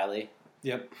Pat Riley.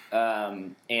 Yep.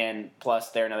 And plus,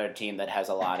 they're another team that has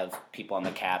a lot of people on the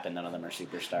cap, and none of them are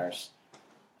superstars.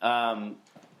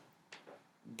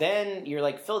 Then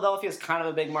you're Philadelphia's kind of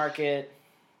a big market.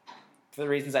 For the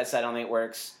reasons I said, I don't think it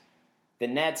works. The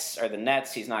Nets are the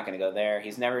Nets. He's not going to go there.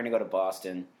 He's never going to go to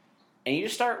Boston. And you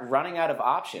just start running out of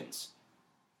options.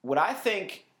 What I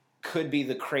think could be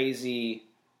the crazy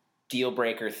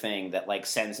deal-breaker thing that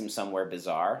sends him somewhere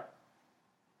bizarre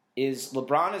is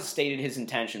LeBron has stated his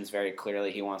intentions very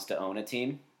clearly. He wants to own a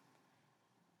team.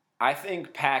 I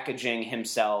think packaging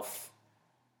himself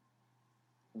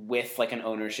with an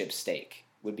ownership stake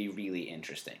would be really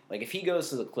interesting. If he goes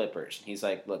to the Clippers, he's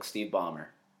like, look, Steve Ballmer,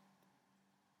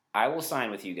 I will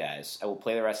sign with you guys. I will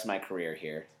play the rest of my career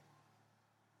here.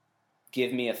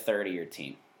 Give me a third of your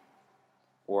team.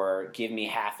 Or give me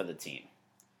half of the team.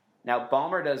 Now,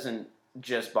 Ballmer doesn't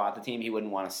just bought the team. He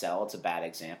wouldn't want to sell. It's a bad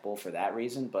example for that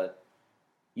reason. But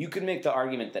you could make the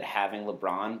argument that having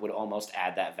LeBron would almost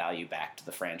add that value back to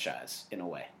the franchise in a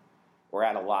way. or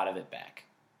add a lot of it back.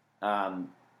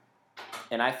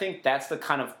 And I think that's the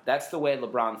way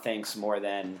LeBron thinks more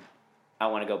than I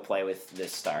want to go play with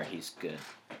this star. He's good.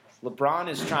 LeBron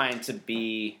is trying to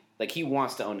be like he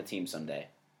wants to own a team someday.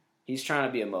 He's trying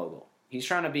to be a mogul. He's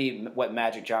trying to be what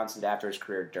Magic Johnson did after his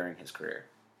career during his career.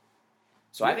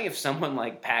 So I think if someone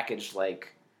like packaged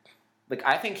like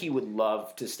I think he would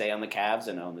love to stay on the Cavs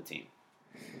and own the team.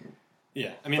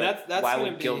 Yeah, I mean But that's why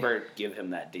gonna would Gilbert give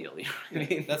him that deal? You know what I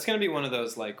mean? That's going to be one of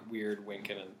those like weird wink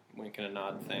and a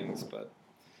nod things, but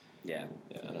Yeah.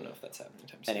 I don't know if that's happening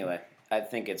anytime soon. Anyway, I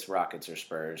think it's Rockets or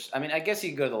Spurs. I mean, I guess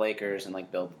you could go to the Lakers and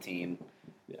like build the team.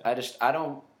 Yeah.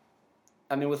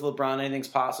 I mean, with LeBron, anything's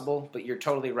possible. But you're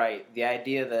totally right. The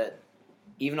idea that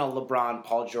even a LeBron,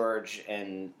 Paul George,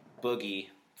 and Boogie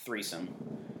threesome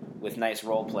with nice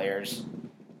role players,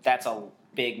 that's a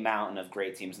big mountain of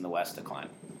great teams in the West to climb.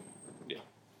 Yeah.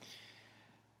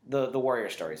 The Warrior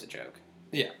story's a joke.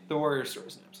 Yeah, the Warriors story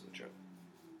is an absolute joke.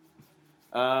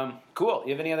 Cool.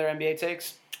 You have any other NBA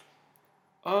takes?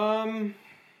 Let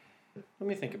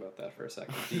me think about that for a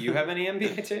second. Do you have any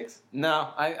NBA takes? No,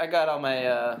 I got all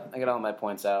my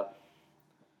points out.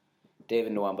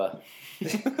 David Nwamba.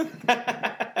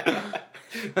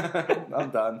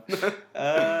 I'm done.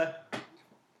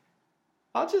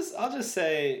 I'll just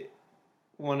say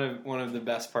one of the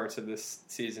best parts of this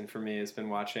season for me has been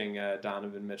watching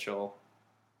Donovan Mitchell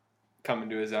come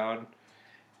into his own.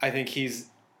 I think he's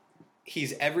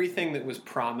everything that was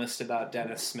promised about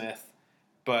Dennis Smith,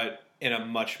 but in a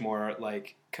much more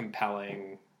like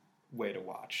compelling way to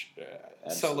watch.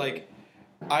 So like,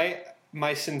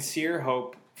 my sincere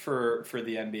hope for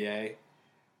the NBA,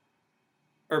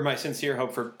 or my sincere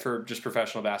hope for just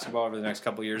professional basketball over the next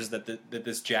couple of years is that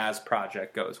this Jazz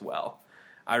project goes well.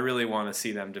 I really want to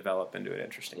see them develop into an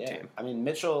interesting team. I mean,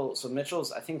 Mitchell's, I'm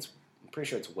pretty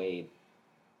sure it's Wade.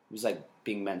 He was like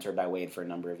being mentored by Wade for a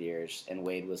number of years, and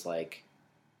Wade was like,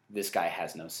 this guy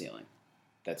has no ceiling.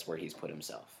 That's where he's put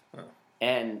himself. Huh.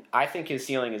 And I think his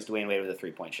ceiling is Dwayne Wade with a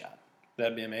 3-point shot.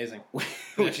 That'd be amazing.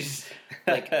 Which is,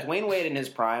 like, Dwayne Wade in his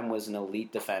prime was an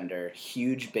elite defender,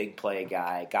 huge big play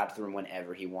guy, got to the rim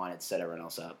whenever he wanted, set everyone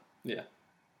else up. Yeah.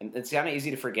 And it's kind of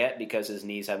easy to forget because his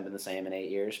knees haven't been the same in 8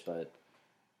 years, but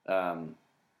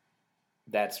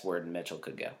that's where Mitchell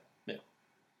could go. Yeah.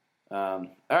 All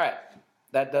right.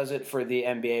 That does it for the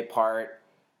NBA part.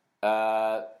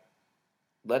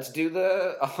 Let's do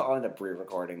I'll end up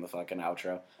re-recording the fucking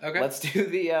outro. Okay. Let's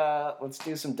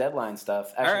do some deadline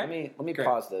stuff. Actually, let me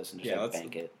pause this and just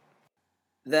bank it.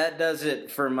 That does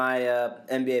it for my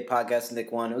NBA podcast,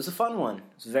 Nick One. It was a fun one. It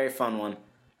was a very fun one.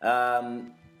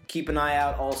 Keep an eye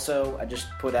out. Also, I just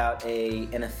put out a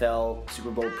NFL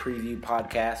Super Bowl preview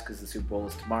podcast because the Super Bowl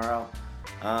is tomorrow.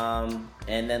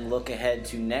 And then look ahead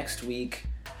to next week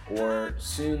or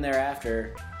soon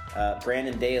thereafter.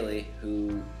 Brandon Daly,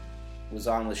 who was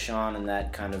on with Sean in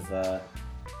that kind of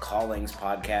Callings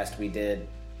podcast we did.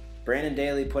 Brandon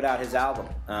Daly put out his album,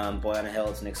 Boy on a Hill.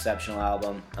 It's an exceptional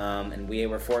album, and we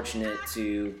were fortunate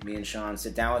to, me and Sean,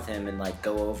 sit down with him and like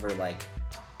go over like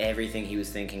everything he was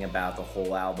thinking about the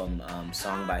whole album,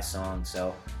 song by song.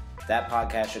 So that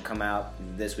podcast should come out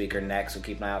this week or next, so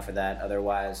keep an eye out for that.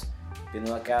 Otherwise, be on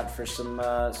the lookout for some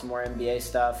more NBA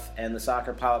stuff and the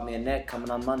Soccer Pod with me and Nick coming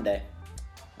on Monday.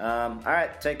 All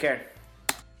right, take care.